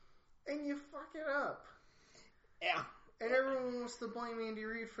 And you fuck it up. Yeah. And everyone wants to blame Andy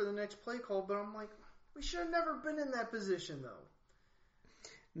Reid for the next play call, but I'm like, we should have never been in that position, though.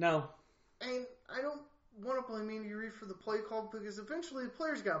 No. And I don't want to blame Andy Reid for the play call because eventually the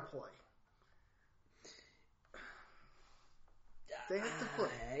players got to play. They have to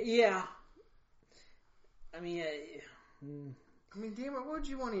play. Yeah. I mean, damn it, what would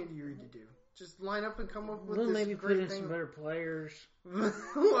you want Andy Reid to do? Just line up and come up with this maybe great put in thing? some better players.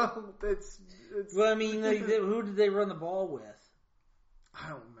 Well, it's... Well, I mean, who did they run the ball with? I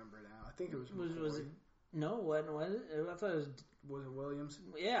don't remember now. I think it was Was it? No, was it? I thought it was... Was it Williams?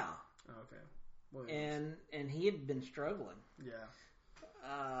 Yeah. Okay. Williams. And he had been struggling.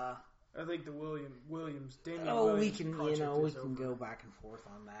 Yeah. I think the Williams. Damian we Williams can go back and forth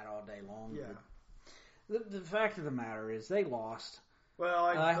on that all day long. Yeah. The fact of the matter is they lost. Well,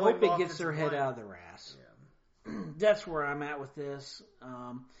 I hope it gets their head out of their ass. Yeah. That's where I'm at with this.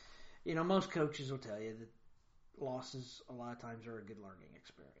 Most coaches will tell you that losses a lot of times are a good learning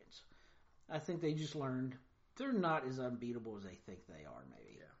experience. I think they just learned they're not as unbeatable as they think they are,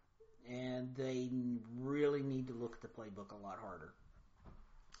 maybe. Yeah. And they really need to look at the playbook a lot harder.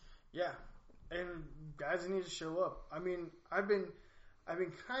 Yeah. And guys need to show up. I mean, I've been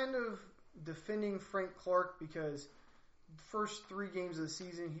kind of defending Frank Clark because the first 3 games of the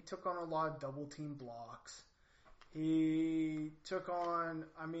season he took on a lot of double team blocks. He took on,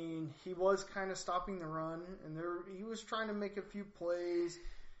 he was kind of stopping the run, and he was trying to make a few plays,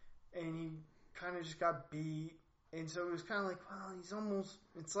 and he kind of just got beat. And so it was kind of like, well,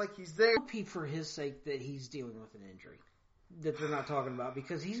 it's like he's there. I hope for his sake that he's dealing with an injury that they're not talking about,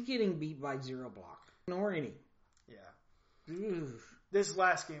 because he's getting beat by 0 block. Nor any. Yeah. Oof. This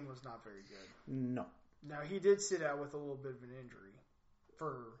last game was not very good. No. Now, he did sit out with a little bit of an injury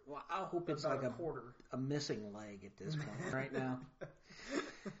for I hope it's about like a quarter. A missing leg at this point right now.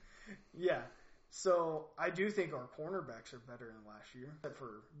 Yeah. So, I do think our cornerbacks are better than last year. Except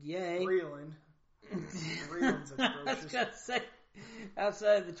for Yay. Breeland. Breeland's I atrocious. was going to say,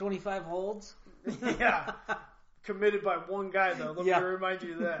 outside of the 25 holds. Yeah. Committed by one guy, though. Let me remind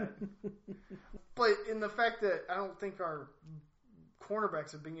you of that. But in the fact that I don't think our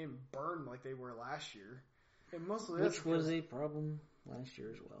cornerbacks have been getting burned like they were last year. And mostly which was a problem last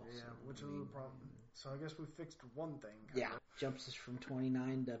year as well. Yeah, which was a problem. So I guess we fixed one thing. Yeah. Jumps us from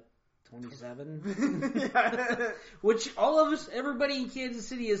 29 to 27. Yeah. Which all of us, everybody in Kansas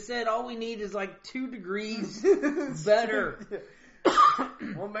City has said all we need is like 2 degrees better.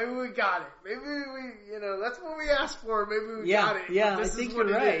 Well, maybe we got it. Maybe we, that's what we asked for. Maybe we got it. Yeah, I think you're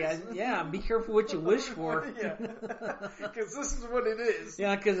right. Be careful what you wish for. Yeah. Because this is what it is.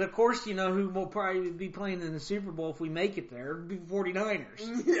 Yeah, because of course, who will probably be playing in the Super Bowl if we make it there? It'd be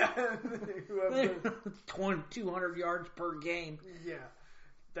 49ers. Yeah. 200 yards per game. Yeah.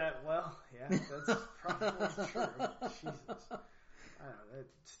 That's probably true. Jesus. I don't know, that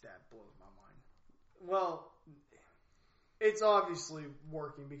stat blows my mind. Well, it's obviously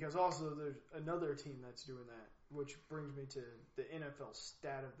working because also there's another team that's doing that, which brings me to the NFL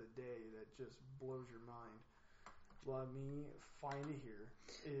stat of the day that just blows your mind. Let me find it here.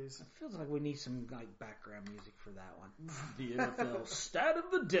 It feels like we need some background music for that one. The NFL stat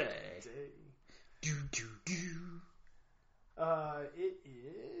of the day. Do do do. It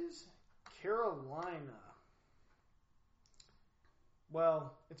is Carolina.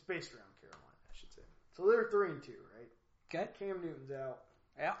 Well, it's based around Carolina, I should say. So they're 3-2, right? Okay. Cam Newton's out.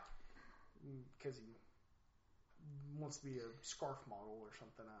 Yeah. Because he wants to be a scarf model or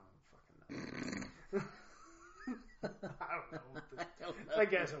something. I don't fucking know. I don't know. That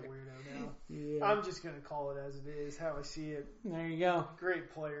guy's a weirdo now. Yeah. I'm just going to call it as it is, how I see it. There you go.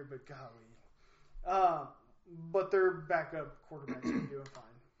 Great player, but golly. But their backup quarterbacks are doing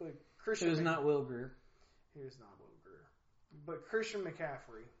fine. But Christian It was not Will Grier. He was not Will Grier. But Christian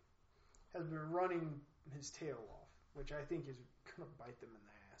McCaffrey has been running his tail off, which I think is going to bite them in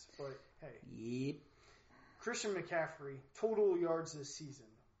the ass. But, hey. Yep. Christian McCaffrey, total yards this season,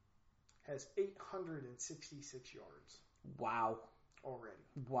 has 866 yards. Wow. Already.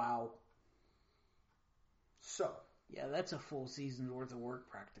 Wow. So. Yeah, that's a full season's worth of work,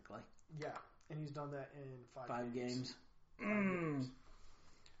 practically. Yeah. And he's done that in 5 games. 5 games.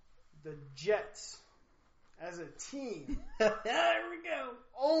 The Jets, as a team, there we go,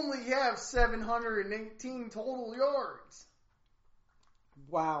 only have 718 total yards.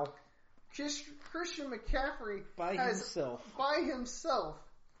 Wow. Christian McCaffrey by himself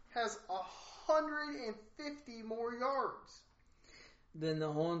has 150 more yards. than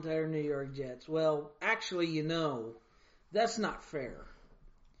the whole entire New York Jets. Well, actually, that's not fair.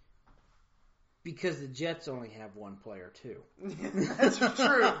 Because the Jets only have one player, too. That's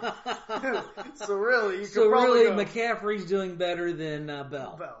true. So really, you could probably go, McCaffrey's doing better than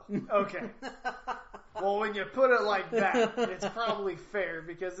Bell. Okay. Well, when you put it like that, it's probably fair,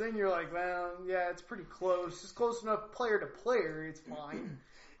 because then you're like, well, yeah, it's pretty close. It's close enough player to player. It's fine.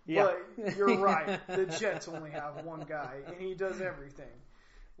 Yeah. But you're right. The Jets only have one guy, and he does everything.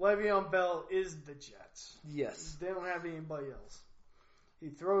 Le'Veon Bell is the Jets. Yes. They don't have anybody else. He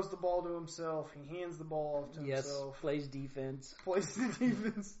throws the ball to himself. He hands the ball off to himself. Plays defense. Plays the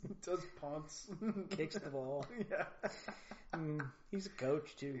defense. Does punts. Kicks the ball. Yeah. He's a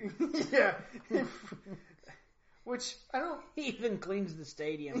coach, too. Yeah. Which, I don't... He even cleans the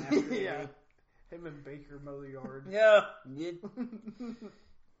stadium after the game. Him and Baker mow the yard. Yeah.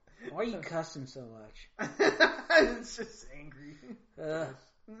 Why are you cussing so much? It's just angry.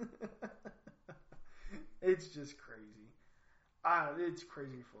 It's just crazy. It's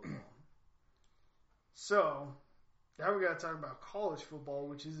crazy football. So, now we got to talk about college football,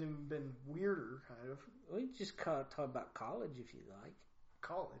 which has even been weirder, kind of. We just talk about college if you like.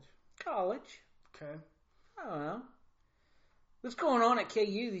 College? Okay. I don't know. What's going on at KU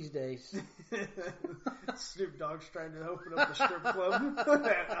these days? Snoop Dogg's trying to open up a strip club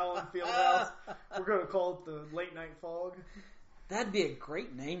at Allen Fieldhouse. We're going to call it the Late Night Fog. That'd be a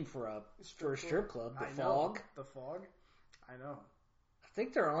great name for a strip club. The Fog. The Fog. I know. I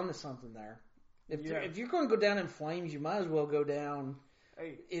think they're onto something there. If you're going to go down in flames, you might as well go down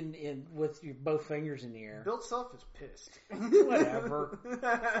in with your both fingers in the air. Bill Self is pissed. Whatever.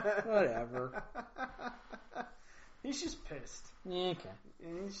 He's just pissed. Yeah, okay.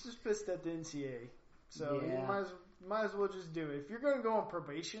 And he's just pissed at the NCAA. So you might as well just do it. If you're going to go on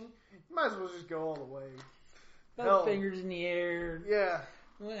probation, you might as well just go all the way. Both fingers in the air. Yeah.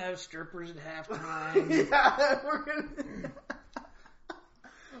 We're going to have strippers at halftime. Yeah, we're going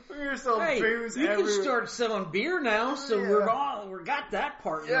to sell booze you everywhere. can start selling beer now, so we got that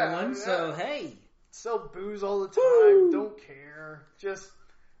part going. So, hey. Sell booze all the time. Don't care. Just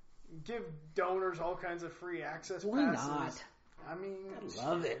give donors all kinds of free access passes. Why not? I mean, I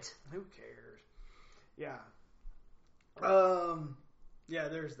love it. Who cares? Yeah. Yeah,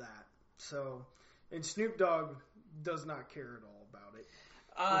 there's that. So, and Snoop Dogg does not care at all about it.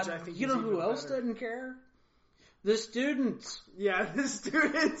 Which I think you know who else doesn't care? The students. Yeah, the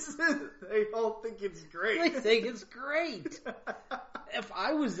students. They all think it's great. They think it's great. If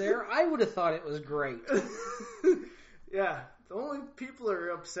I was there, I would have thought it was great. Yeah, the only people that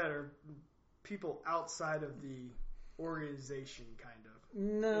are upset are people outside of the organization, kind of.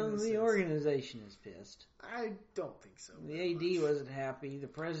 No, the organization is pissed. I don't think so. The AD wasn't happy. The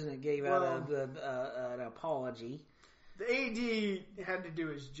president gave out an apology. The AD had to do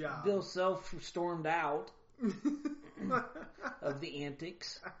his job. Bill Self stormed out of the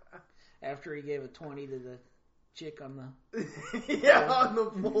antics after he gave a 20 to the chick on the on the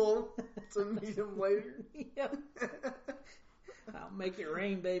pole to meet him later. Yep. I'll make it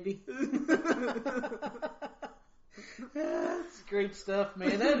rain, baby. That's great stuff,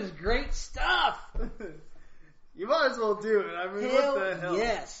 man. That is great stuff. You might as well do it. I mean, hell, what the hell?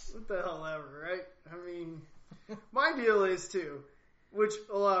 Yes. What the hell ever, right? I mean, my deal is too, which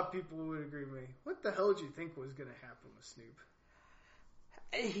a lot of people would agree with me. What the hell did you think was going to happen with Snoop?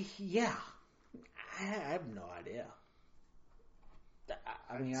 Yeah. I have no idea.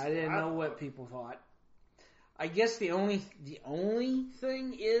 I mean, I didn't know what people thought. I guess the only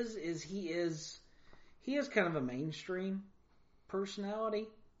thing is he has kind of a mainstream personality.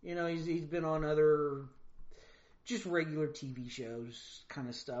 You know, he's been on other just regular TV shows kind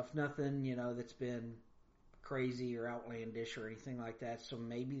of stuff. Nothing, you know, that's been crazy or outlandish or anything like that. So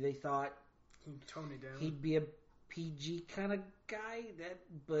maybe they thought he'd tone it down. He'd be a PG kind of guy.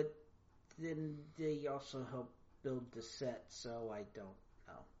 But then they also help build the set, so I don't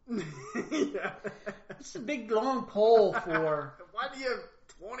know. Yeah. It's a big long pole for. Why do you have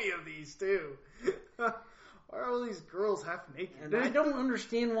 20 of these too? Why are all these girls half naked? And I don't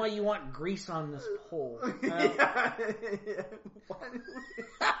understand why you want grease on this pole. Yeah.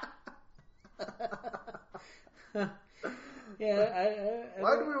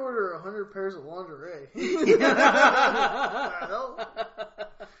 Why do we order 100 pairs of lingerie?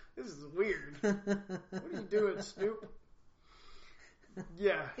 This is weird. What are you doing, Snoop?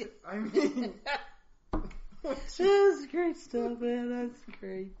 Yeah, I mean, that's great stuff, man. That's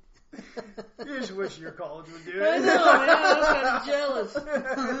great. You just wish your college would do it. I know, man. I'm kind of jealous.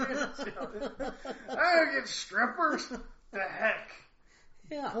 I don't get strippers. The heck.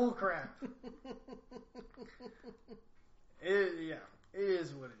 Yeah. Bull crap. Yeah. It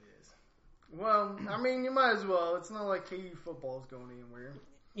is what it is. Well, I mean, you might as well. It's not like KU football is going anywhere.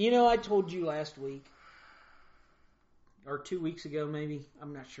 I told you last week, or 2 weeks ago maybe,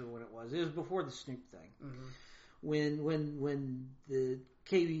 I'm not sure when it was. It was before the Snoop thing. Mm-hmm. When the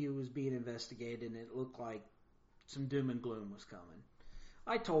KU was being investigated and it looked like some doom and gloom was coming.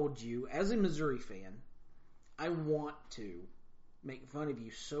 I told you, as a Missouri fan, I want to make fun of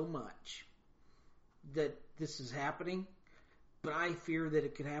you so much that this is happening, but I fear that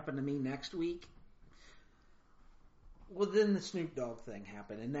it could happen to me next week. Well, then the Snoop Dogg thing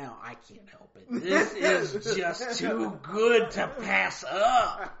happened, and now I can't help it. This is just too good to pass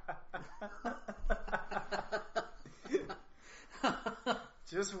up.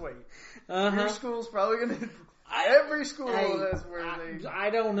 Just wait. Uh-huh. Your school's probably going to... Every school has where they... I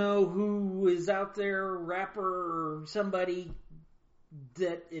don't know who is out there, rapper or somebody,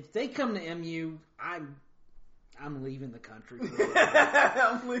 that if they come to MU, I'm leaving the country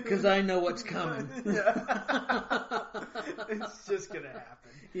because I know what's coming. It's just gonna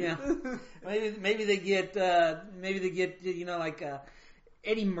happen. Yeah, maybe they get like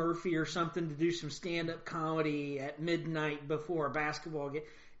Eddie Murphy or something to do some stand-up comedy at midnight before a basketball game,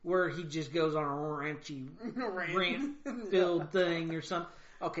 where he just goes on a ranchy rant-filled thing or something.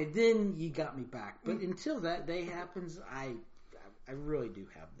 Okay, then you got me back. But until that day happens, I really do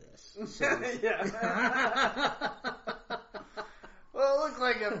have this. So. Yeah. Well, it looked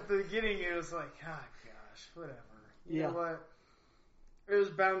like at the beginning it was like, gosh, whatever. You know what? It was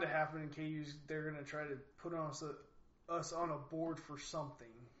bound to happen in KU's. They're going to try to put us on a board for something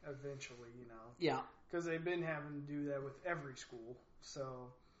eventually, Yeah. Because they've been having to do that with every school.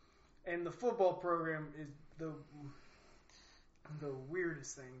 So, and the football program is the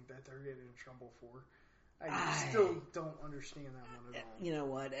weirdest thing that they're getting in trouble for. I still don't understand that one at all. You know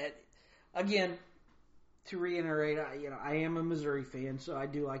what? Again, to reiterate, I am a Missouri fan, so I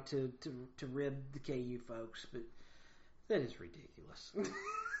do like to rib the KU folks, but that is ridiculous.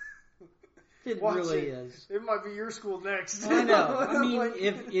 It really is. It might be your school next. I know. I mean,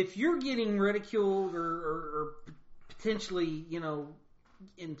 if you're getting ridiculed or potentially,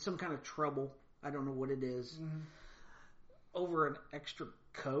 in some kind of trouble, I don't know what it is, over an extra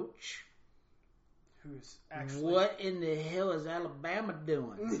coach. Who's actually... What in the hell is Alabama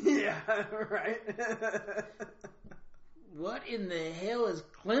doing? Yeah, right. What in the hell is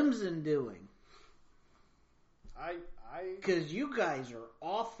Clemson doing? Because you guys are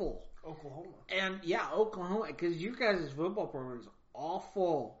awful. Oklahoma. And Oklahoma. Because you guys' football program is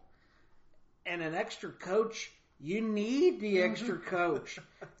awful. And an extra coach, you need the extra coach.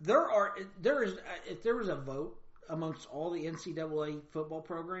 If there was a vote amongst all the NCAA football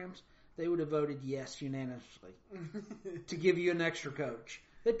programs, they would have voted yes unanimously to give you an extra coach.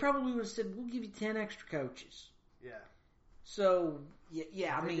 They probably would have said, we'll give you 10 extra coaches. Yeah. So,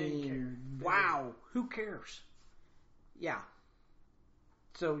 I mean, wow. Who cares? Yeah.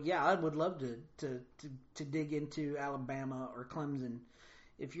 So, I would love to dig into Alabama or Clemson.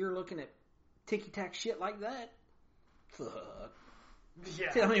 If you're looking at ticky-tack shit like that, fuck.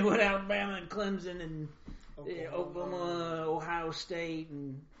 Yeah. Tell me what Alabama and Clemson and Oklahoma, Ohio State,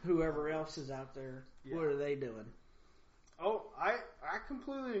 and whoever else is out there, what are they doing? Oh, I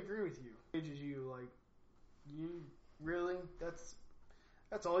completely agree with you. Ages you, like, you really, that's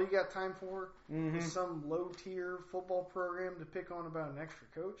all you got time for? Mm-hmm. Is some low-tier football program to pick on about an extra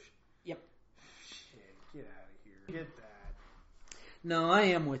coach? Yep. Shit, get out of here. Get that. No, I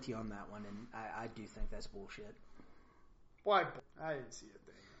am with you on that one, and I do think that's bullshit. Why? I didn't see a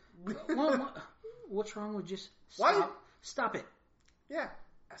thing. Well, what's wrong with just stop it? Yeah.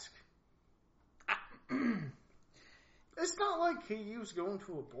 Ask. It's not like KU's going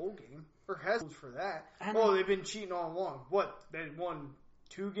to a bowl game or has for that. Oh, they've been cheating all along. What? They won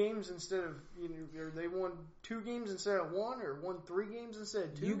 2 games instead of or they won 2 games instead of 1, or won 3 games instead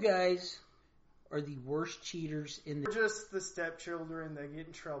of 2. You guys are the worst cheaters in the... We're just the stepchildren that get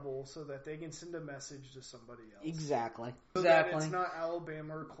in trouble so that they can send a message to somebody else. Exactly. So that it's not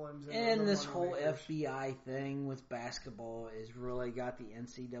Alabama or Clemson. And this whole FBI thing with basketball has really got the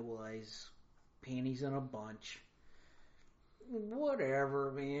NCAA's panties in a bunch.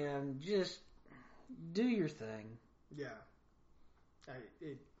 Whatever, man. Just do your thing. Yeah. I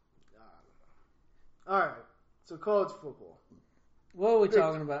don't know. Alright. So college football. What are we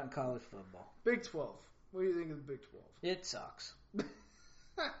talking about in college football? Big 12. What do you think of the Big 12? It sucks.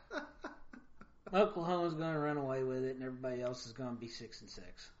 Oklahoma's going to run away with it, and everybody else is going to be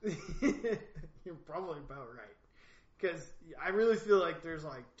 6-6. You're probably about right. Because I really feel like there's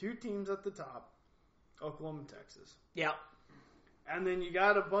like 2 teams at the top, Oklahoma and Texas. Yep. And then you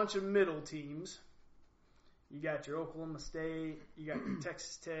got a bunch of middle teams. You got your Oklahoma State, you got your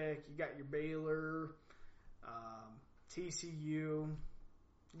Texas Tech, you got your Baylor, TCU,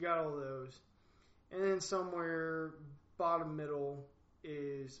 you got all those. And then somewhere bottom middle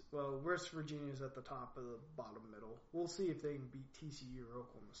is, well, West Virginia is at the top of the bottom middle. We'll see if they can beat TCU or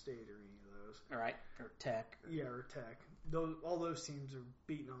Oklahoma State or any of those. All right, or Tech. Yeah, or Tech. All those teams are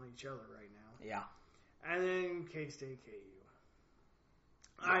beating on each other right now. Yeah. And then K-State, KU.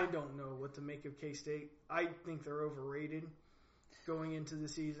 Yeah. I don't know what to make of K-State. I think they're overrated going into the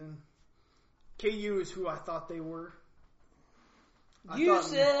season. KU is who I thought they were. You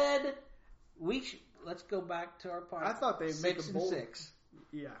said let's go back to our part. I thought they'd make a bowl. 6-6.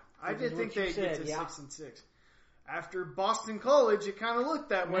 Yeah, I did think they'd get to yeah. 6-6. After Boston College, it kind of looked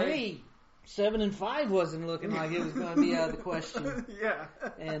that way. Hey, 7-5 wasn't looking like it was going to be out of the question. Yeah.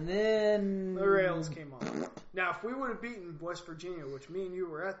 And then the rails came off. Now, if we would have beaten West Virginia, which me and you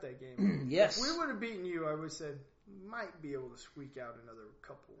were at that game, yes, if we would have beaten you, I would have said might be able to squeak out another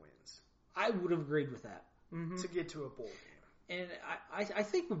couple wins. I would have agreed with that to get to a bowl game. And I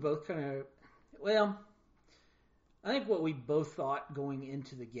think we both kind of, well, I think what we both thought going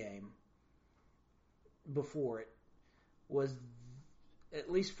into the game before it was, at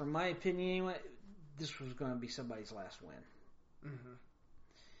least from my opinion anyway, this was going to be somebody's last win. Mm-hmm.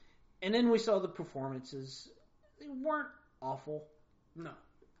 And then we saw the performances. They weren't awful. No.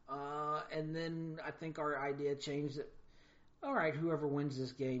 And then I think our idea changed that, all right, whoever wins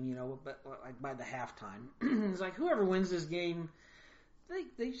this game, but like by the halftime, it's like whoever wins this game,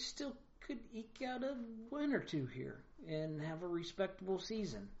 they still could eke out a win or two here and have a respectable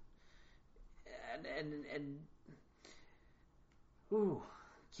season. And ooh,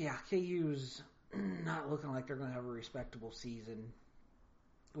 yeah, KU's not looking like they're going to have a respectable season.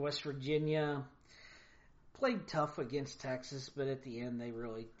 West Virginia played tough against Texas, but at the end they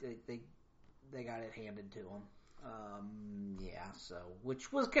really they got it handed to them.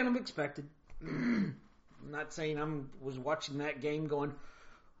 Which was kind of expected. I'm not saying was watching that game going,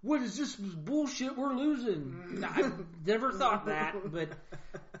 what is this bullshit we're losing? I never thought that, but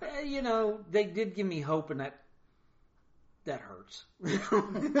they did give me hope, and that hurts.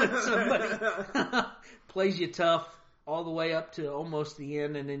 When somebody plays you tough all the way up to almost the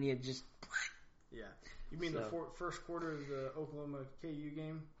end, and then you just... Yeah. You mean the first quarter of the Oklahoma KU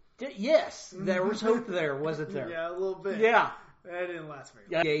game? Yes. There was hope there, wasn't there? Yeah, a little bit. Yeah. That didn't last very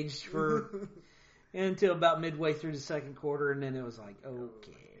long. Engaged until about midway through the second quarter, and then it was like,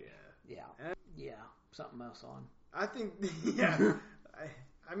 okay. Yeah. Something else on. I think, yeah.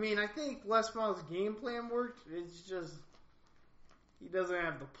 I think Les Miles' game plan worked. It's just... He doesn't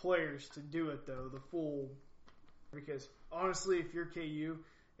have the players to do it, though, the full... Because, honestly, if you're KU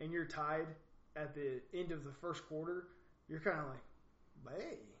and you're tied at the end of the first quarter, you're kind of like,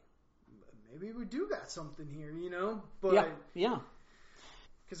 hey, maybe we do got something here, But yeah.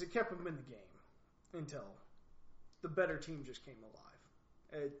 Because it kept them in the game until the better team just came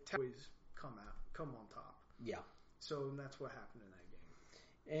alive. It always come on top. Yeah. So that's what happened in that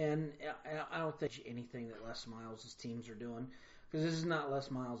game. And I don't think anything that Les Miles' teams are doing, because this is not Les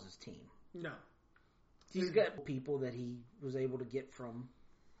Miles' team. No. He's got people that he was able to get from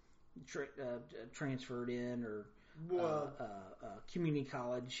transferred in or community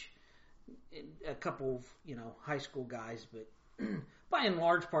college, a couple of high school guys, but by and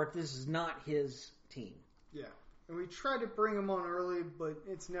large part, this is not his team. Yeah, and we try to bring him on early, but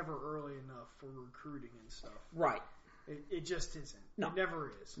it's never early enough for recruiting and stuff. Right. It just isn't. No. It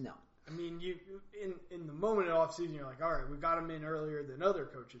never is. No. I mean, you in the moment of off season, you're like, all right, we got him in earlier than other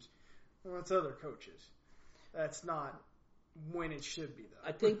coaches. Well, it's other coaches. That's not when it should be, though.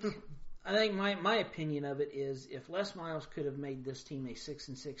 I think my opinion of it is if Les Miles could have made this team a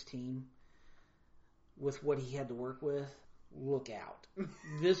 6-6 team with what he had to work with, look out.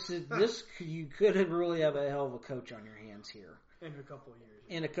 You could really have a hell of a coach on your hands here in a couple of years.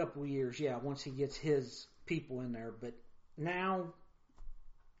 In a couple of years, yeah. Once he gets his people in there, but now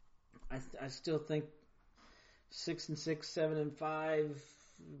I still think 6-6, 7-5.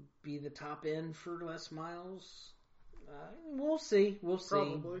 Be the top end for Les Miles. We'll see.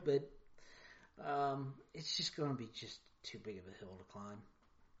 Probably. But it's just going to be just too big of a hill to climb.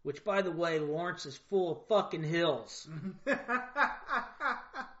 Which, by the way, Lawrence is full of fucking hills.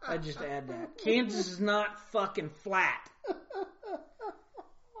 I just add that. Kansas is not fucking flat.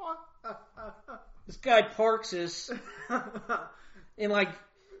 This guy parks us in like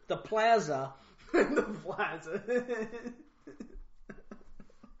the plaza. The plaza.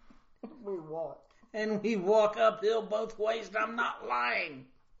 We walk uphill both ways, and I'm not lying.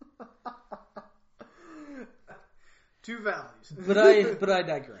 Two valleys. But I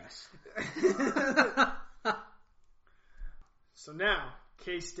digress. So now,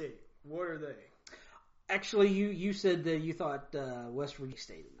 K-State, what are they? Actually, you said that you thought West Virginia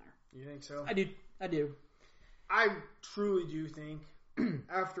State in there. You think so? I do. I truly do think,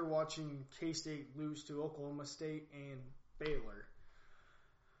 after watching K-State lose to Oklahoma State and Baylor,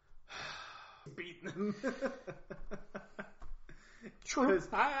 beating them. True.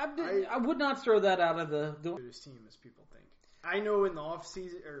 I would not throw that out of the this team as people think. I know in the off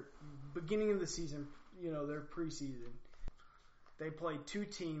season or beginning of the season, their preseason, they played two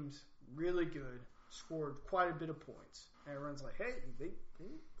teams really good, scored quite a bit of points. And everyone's like, hey, they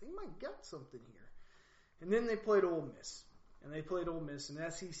might get something here. And then they played Ole Miss. And they played Ole Miss,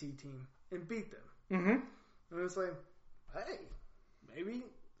 an SEC team, and beat them. Mm-hmm. And it's like, hey, maybe.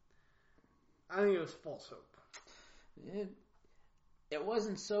 I think it was false hope. It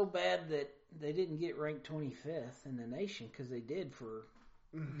wasn't so bad that they didn't get ranked 25th in the nation, because they did for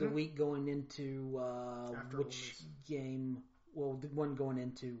the week going into which game? Well, the one going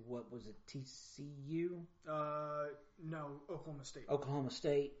into, what was it, TCU? No, Oklahoma State. Oklahoma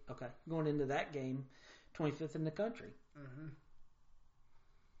State, okay. Going into that game, 25th in the country. Mm-hmm.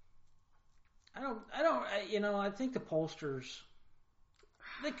 I think the pollsters,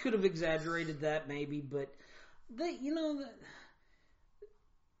 they could have exaggerated that maybe, but they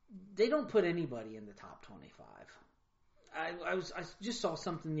don't put anybody in the top 25. I just saw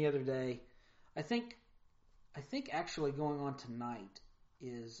something the other day. I think actually going on tonight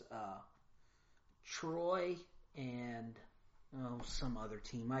is Troy and some other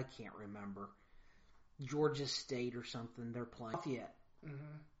team. I can't remember. Georgia State or something. They're playing Lafayette.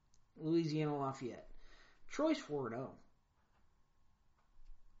 Mm-hmm. Louisiana Lafayette. Troy's 4-0.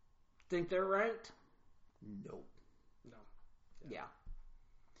 Think they're ranked? Nope. No. Yeah.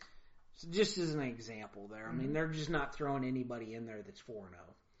 So just as an example there. I mean, they're just not throwing anybody in there that's 4-0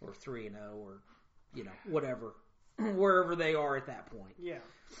 or 3-0 or whatever, wherever they are at that point. Yeah.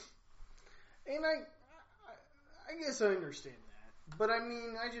 And I guess I understand that. But I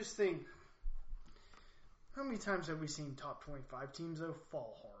mean, I just think, how many times have we seen top 25 teams, though,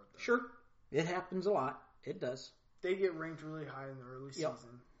 fall hard? Though? Sure. It happens a lot. It does. They get ranked really high in the early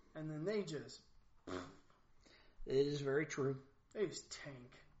season, and then they just... It is very true. They just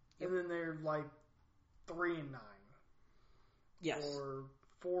tank. Yep. And then they're like 3-9. Yes. Or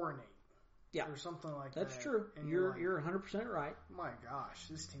 4-8. Yeah. Or something like that. That's true. And you're 100% right. My gosh,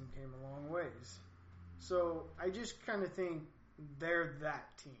 this team came a long ways. So I just kind of think they're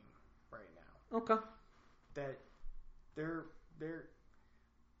that team right now. Okay. That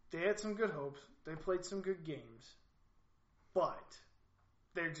they had some good hopes. They played some good games, but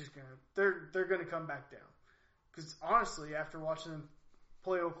they're just they're gonna come back down. Because honestly, after watching them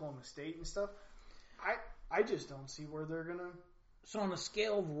play Oklahoma State and stuff, I just don't see where they're gonna. So on a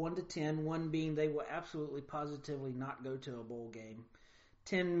scale of 1 to 10, 1 being they will absolutely positively not go to a bowl game,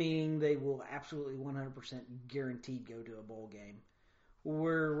 10 meaning they will absolutely 100% guaranteed go to a bowl game,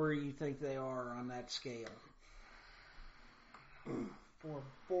 where you think they are on that scale? For a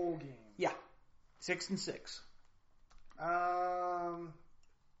bowl game. Yeah. 6-6.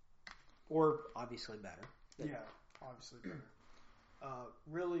 Or obviously better. Yeah, obviously better.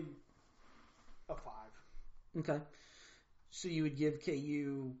 Really, a 5. Okay. So you would give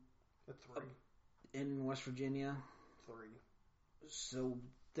KU a 3 in West Virginia? 3. So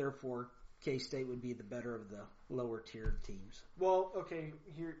therefore, K-State would be the better of the lower tiered teams. Well, okay.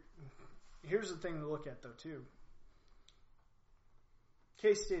 Here's the thing to look at though too.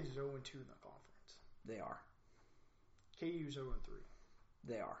 K-State is 0-2 in the conference. They are. KU's 0-3.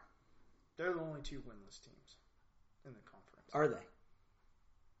 They are. They're the only 2 winless teams in the conference. Are they?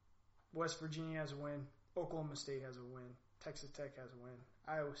 West Virginia has a win. Oklahoma State has a win. Texas Tech has a win.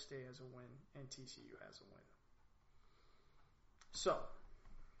 Iowa State has a win. And TCU has a win. So,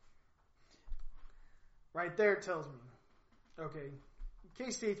 right there it tells me, okay,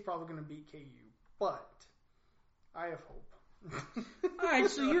 K-State's probably going to beat KU, but I have hope. All right,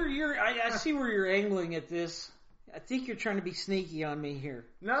 so I see where you're angling at this. I think you're trying to be sneaky on me here.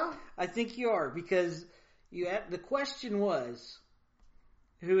 No? I think you are, because the question was,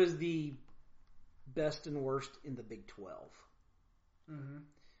 who is the best and worst in the Big 12? Mm-hmm.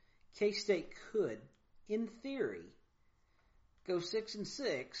 K-State could, in theory, go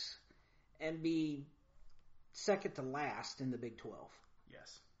 6-6 and be second to last in the Big 12.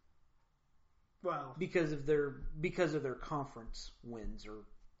 Yes. Well, because of their conference wins or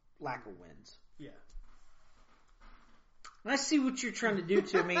lack of wins. Yeah. I see what you're trying to do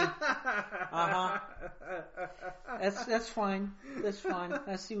to me. Uh-huh. That's fine. That's fine.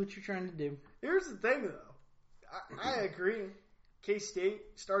 I see what you're trying to do. Here's the thing, though. I agree. K-State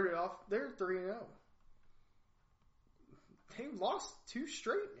started off, they're 3-0. they've lost 2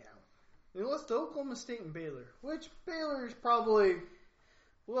 straight now. They lost to Oklahoma State and Baylor, which Baylor is probably,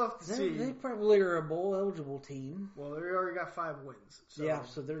 we'll have to see. They probably are a bowl eligible team. Well, they already got 5 wins.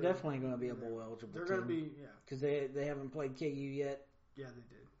 So they're definitely going to be a bowl eligible team. They're going to be, yeah. Because they haven't played KU yet. Yeah, they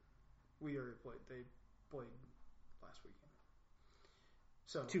did. We already played. They played last weekend.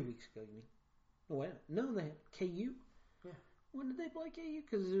 So 2 weeks ago, you mean? Wait, no, they had KU? Yeah. When did they play KU?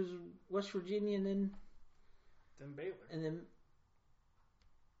 Because it was West Virginia and then Baylor. And then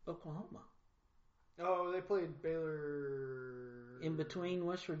Oklahoma. Oh, they played Baylor in between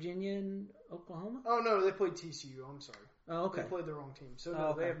West Virginia and Oklahoma? Oh, no, they played TCU. I'm sorry. Oh, okay. They played the wrong team. So,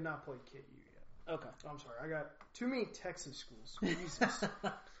 no, they have not played KU yet. Okay. I'm sorry. I got too many Texas schools. Jesus.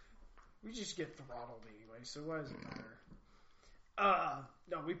 We just get throttled anyway, so why does it matter?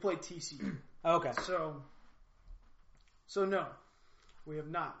 No, we played TCU. Okay. So no, we have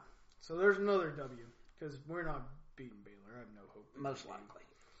not. So there's another W, because we're not beating Baylor. I have no hope. Most likely.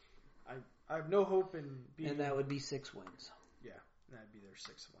 I have no hope in beating. And that would be 6 wins. Yeah, that'd be their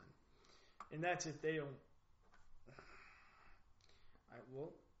 6th win. And that's if they don't.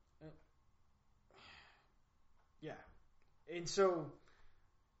 Yeah. And so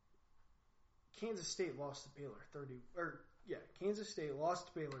Kansas State lost to Baylor Kansas State lost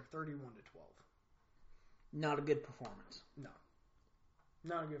to Baylor 31-12. Not a good performance. No.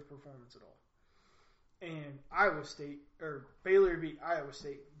 Not a good performance at all. And Baylor beat Iowa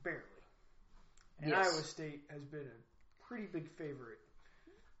State barely. And yes. Iowa State has been a pretty big favorite.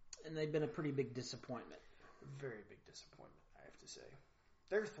 And they've been a pretty big disappointment. Very big disappointment, I have to say.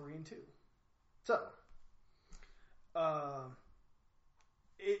 They're 3-2. So,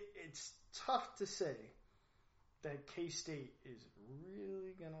 it's tough to say that K-State is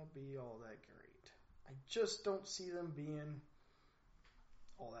really going to be all that great. I just don't see them being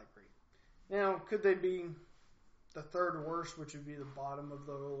all that great. Now, could they be the 3rd worst, which would be the bottom of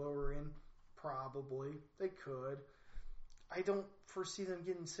the lower end? Probably. They could. I don't foresee them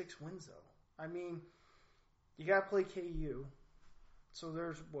getting 6 wins, though. I mean, you got to play KU. So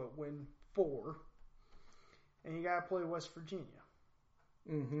there's, win 4. And you got to play West Virginia.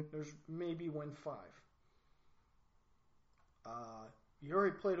 Mm-hmm. There's maybe win 5. You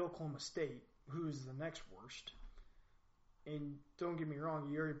already played Oklahoma State, who is the next worst. And don't get me wrong,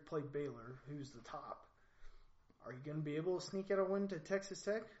 you already played Baylor, who's the top. Are you going to be able to sneak out a win to Texas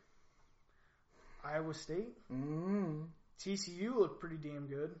Tech? Iowa State? Mm-hmm. TCU looked pretty damn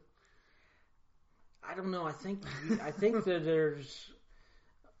good. I don't know. I think that there's,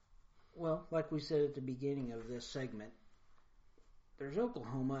 well, like we said at the beginning of this segment, there's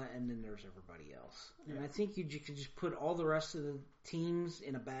Oklahoma and then there's everybody else. Yeah. And I think you could just put all the rest of the teams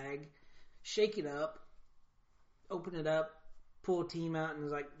in a bag, shake it up, open it up, pull a team out, and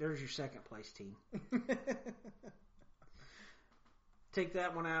it's like, there's your 2nd place team. Take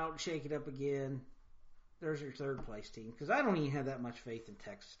that one out, shake it up again. There's your 3rd place team. Because I don't even have that much faith in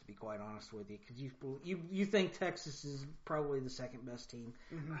Texas, to be quite honest with you. Because you think Texas is probably the 2nd best team.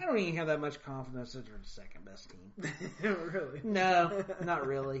 Mm-hmm. I don't even have that much confidence that they're the 2nd best team. Really? No, not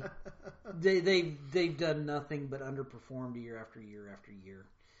really. They've done nothing but underperformed year after year after year.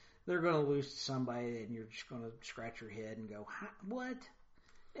 They're going to lose to somebody, and you're just going to scratch your head and go, what?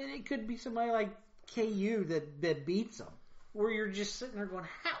 And it could be somebody like KU that beats them, where you're just sitting there going,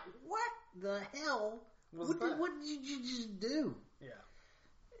 what the hell? What did you just do? Yeah.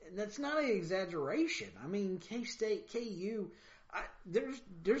 And that's not an exaggeration. I mean, K-State, KU,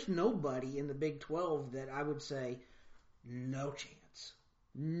 there's nobody in the Big 12 that I would say no chance.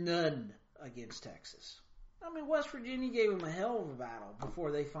 None against Texas. I mean, West Virginia gave them a hell of a battle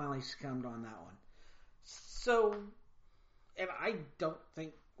before they finally succumbed on that one. So, and I don't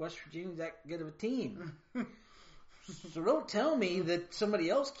think West Virginia's that good of a team. So don't tell me that somebody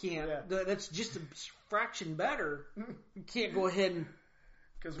else can't, that's just a fraction better, can't go ahead and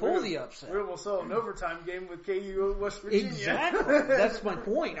pull the upset. We almost saw an overtime game with KU West Virginia. Exactly. That's my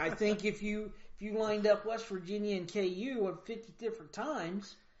point. I think if you lined up West Virginia and KU at 50 different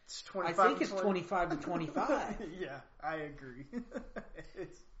times, I think it's 25 to 25. Yeah, I agree.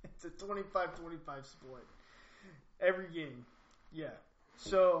 It's a 25-25 split. Every game. Yeah.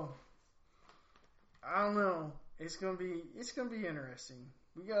 So, I don't know. It's gonna be interesting.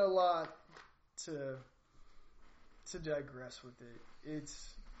 We got a lot to digress with it.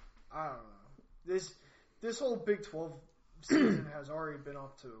 I don't know. This whole Big 12 season has already been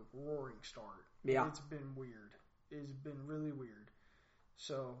off to a roaring start. Yeah. It's been weird. It's been really weird.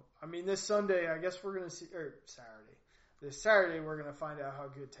 So, I mean, this Sunday, I guess we're gonna see, or Saturday. This Saturday, we're gonna find out how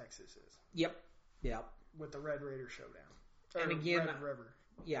good Texas is. Yep. With the Red Raider showdown. And again,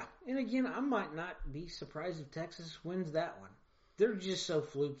 Yeah, and again, I might not be surprised if Texas wins that one. They're just so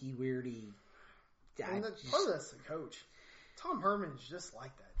fluky, weirdy. And part of that's the coach. Tom Herman's just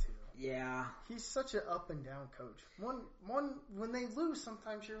like that too. Yeah, he's such an up and down coach. One when they lose,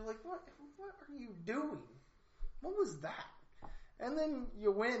 sometimes you're like, what are you doing? What was that? And then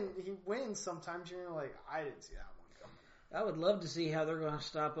you win. He wins sometimes. You're like, I didn't see that one coming. I would love to see how they're going to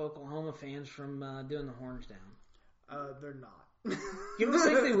stop Oklahoma fans from doing the horns down. They're not. You don't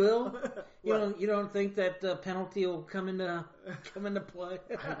think they will? You don't think that penalty will come into play?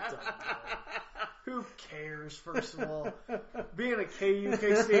 I don't know. Who cares? First of all, being a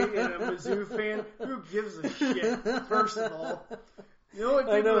KUK State and a Mizzou fan, who gives a shit? First of all, the only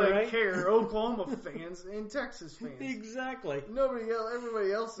people that care are Oklahoma fans and Texas fans. Exactly. Nobody else.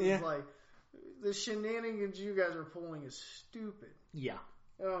 Everybody else is like, the shenanigans you guys are pulling is stupid. Yeah.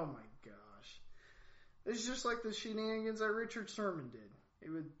 Oh my gosh. It's just like the shenanigans that Richard Sherman did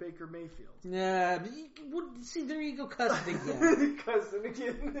with Baker Mayfield. Yeah, see, there you go, cussing again. Cussing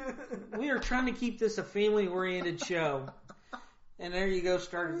again. We are trying to keep this a family-oriented show. And there you go,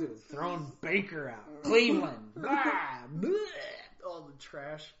 started throwing Baker out. Cleveland. Blah, bleh. All the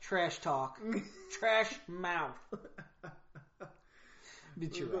trash. Trash talk. Trash mouth.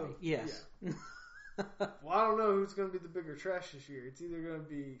 But you're right. Yes. Yeah. Well, I don't know who's going to be the bigger trash this year. It's either going to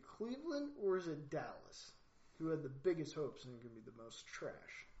be Cleveland or is it Dallas, who had the biggest hopes and going to be the most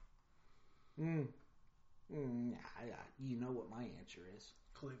trash. You know what my answer is.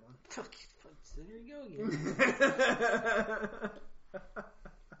 Cleveland. There you go again.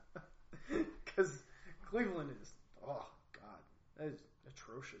 Because Cleveland is, oh God, that is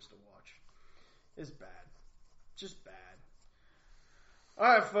atrocious to watch. It's bad. Just bad.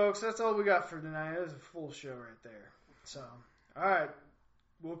 Alright, folks, that's all we got for tonight. That was a full show right there. So, alright.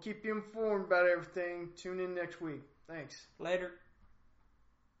 We'll keep you informed about everything. Tune in next week. Thanks. Later.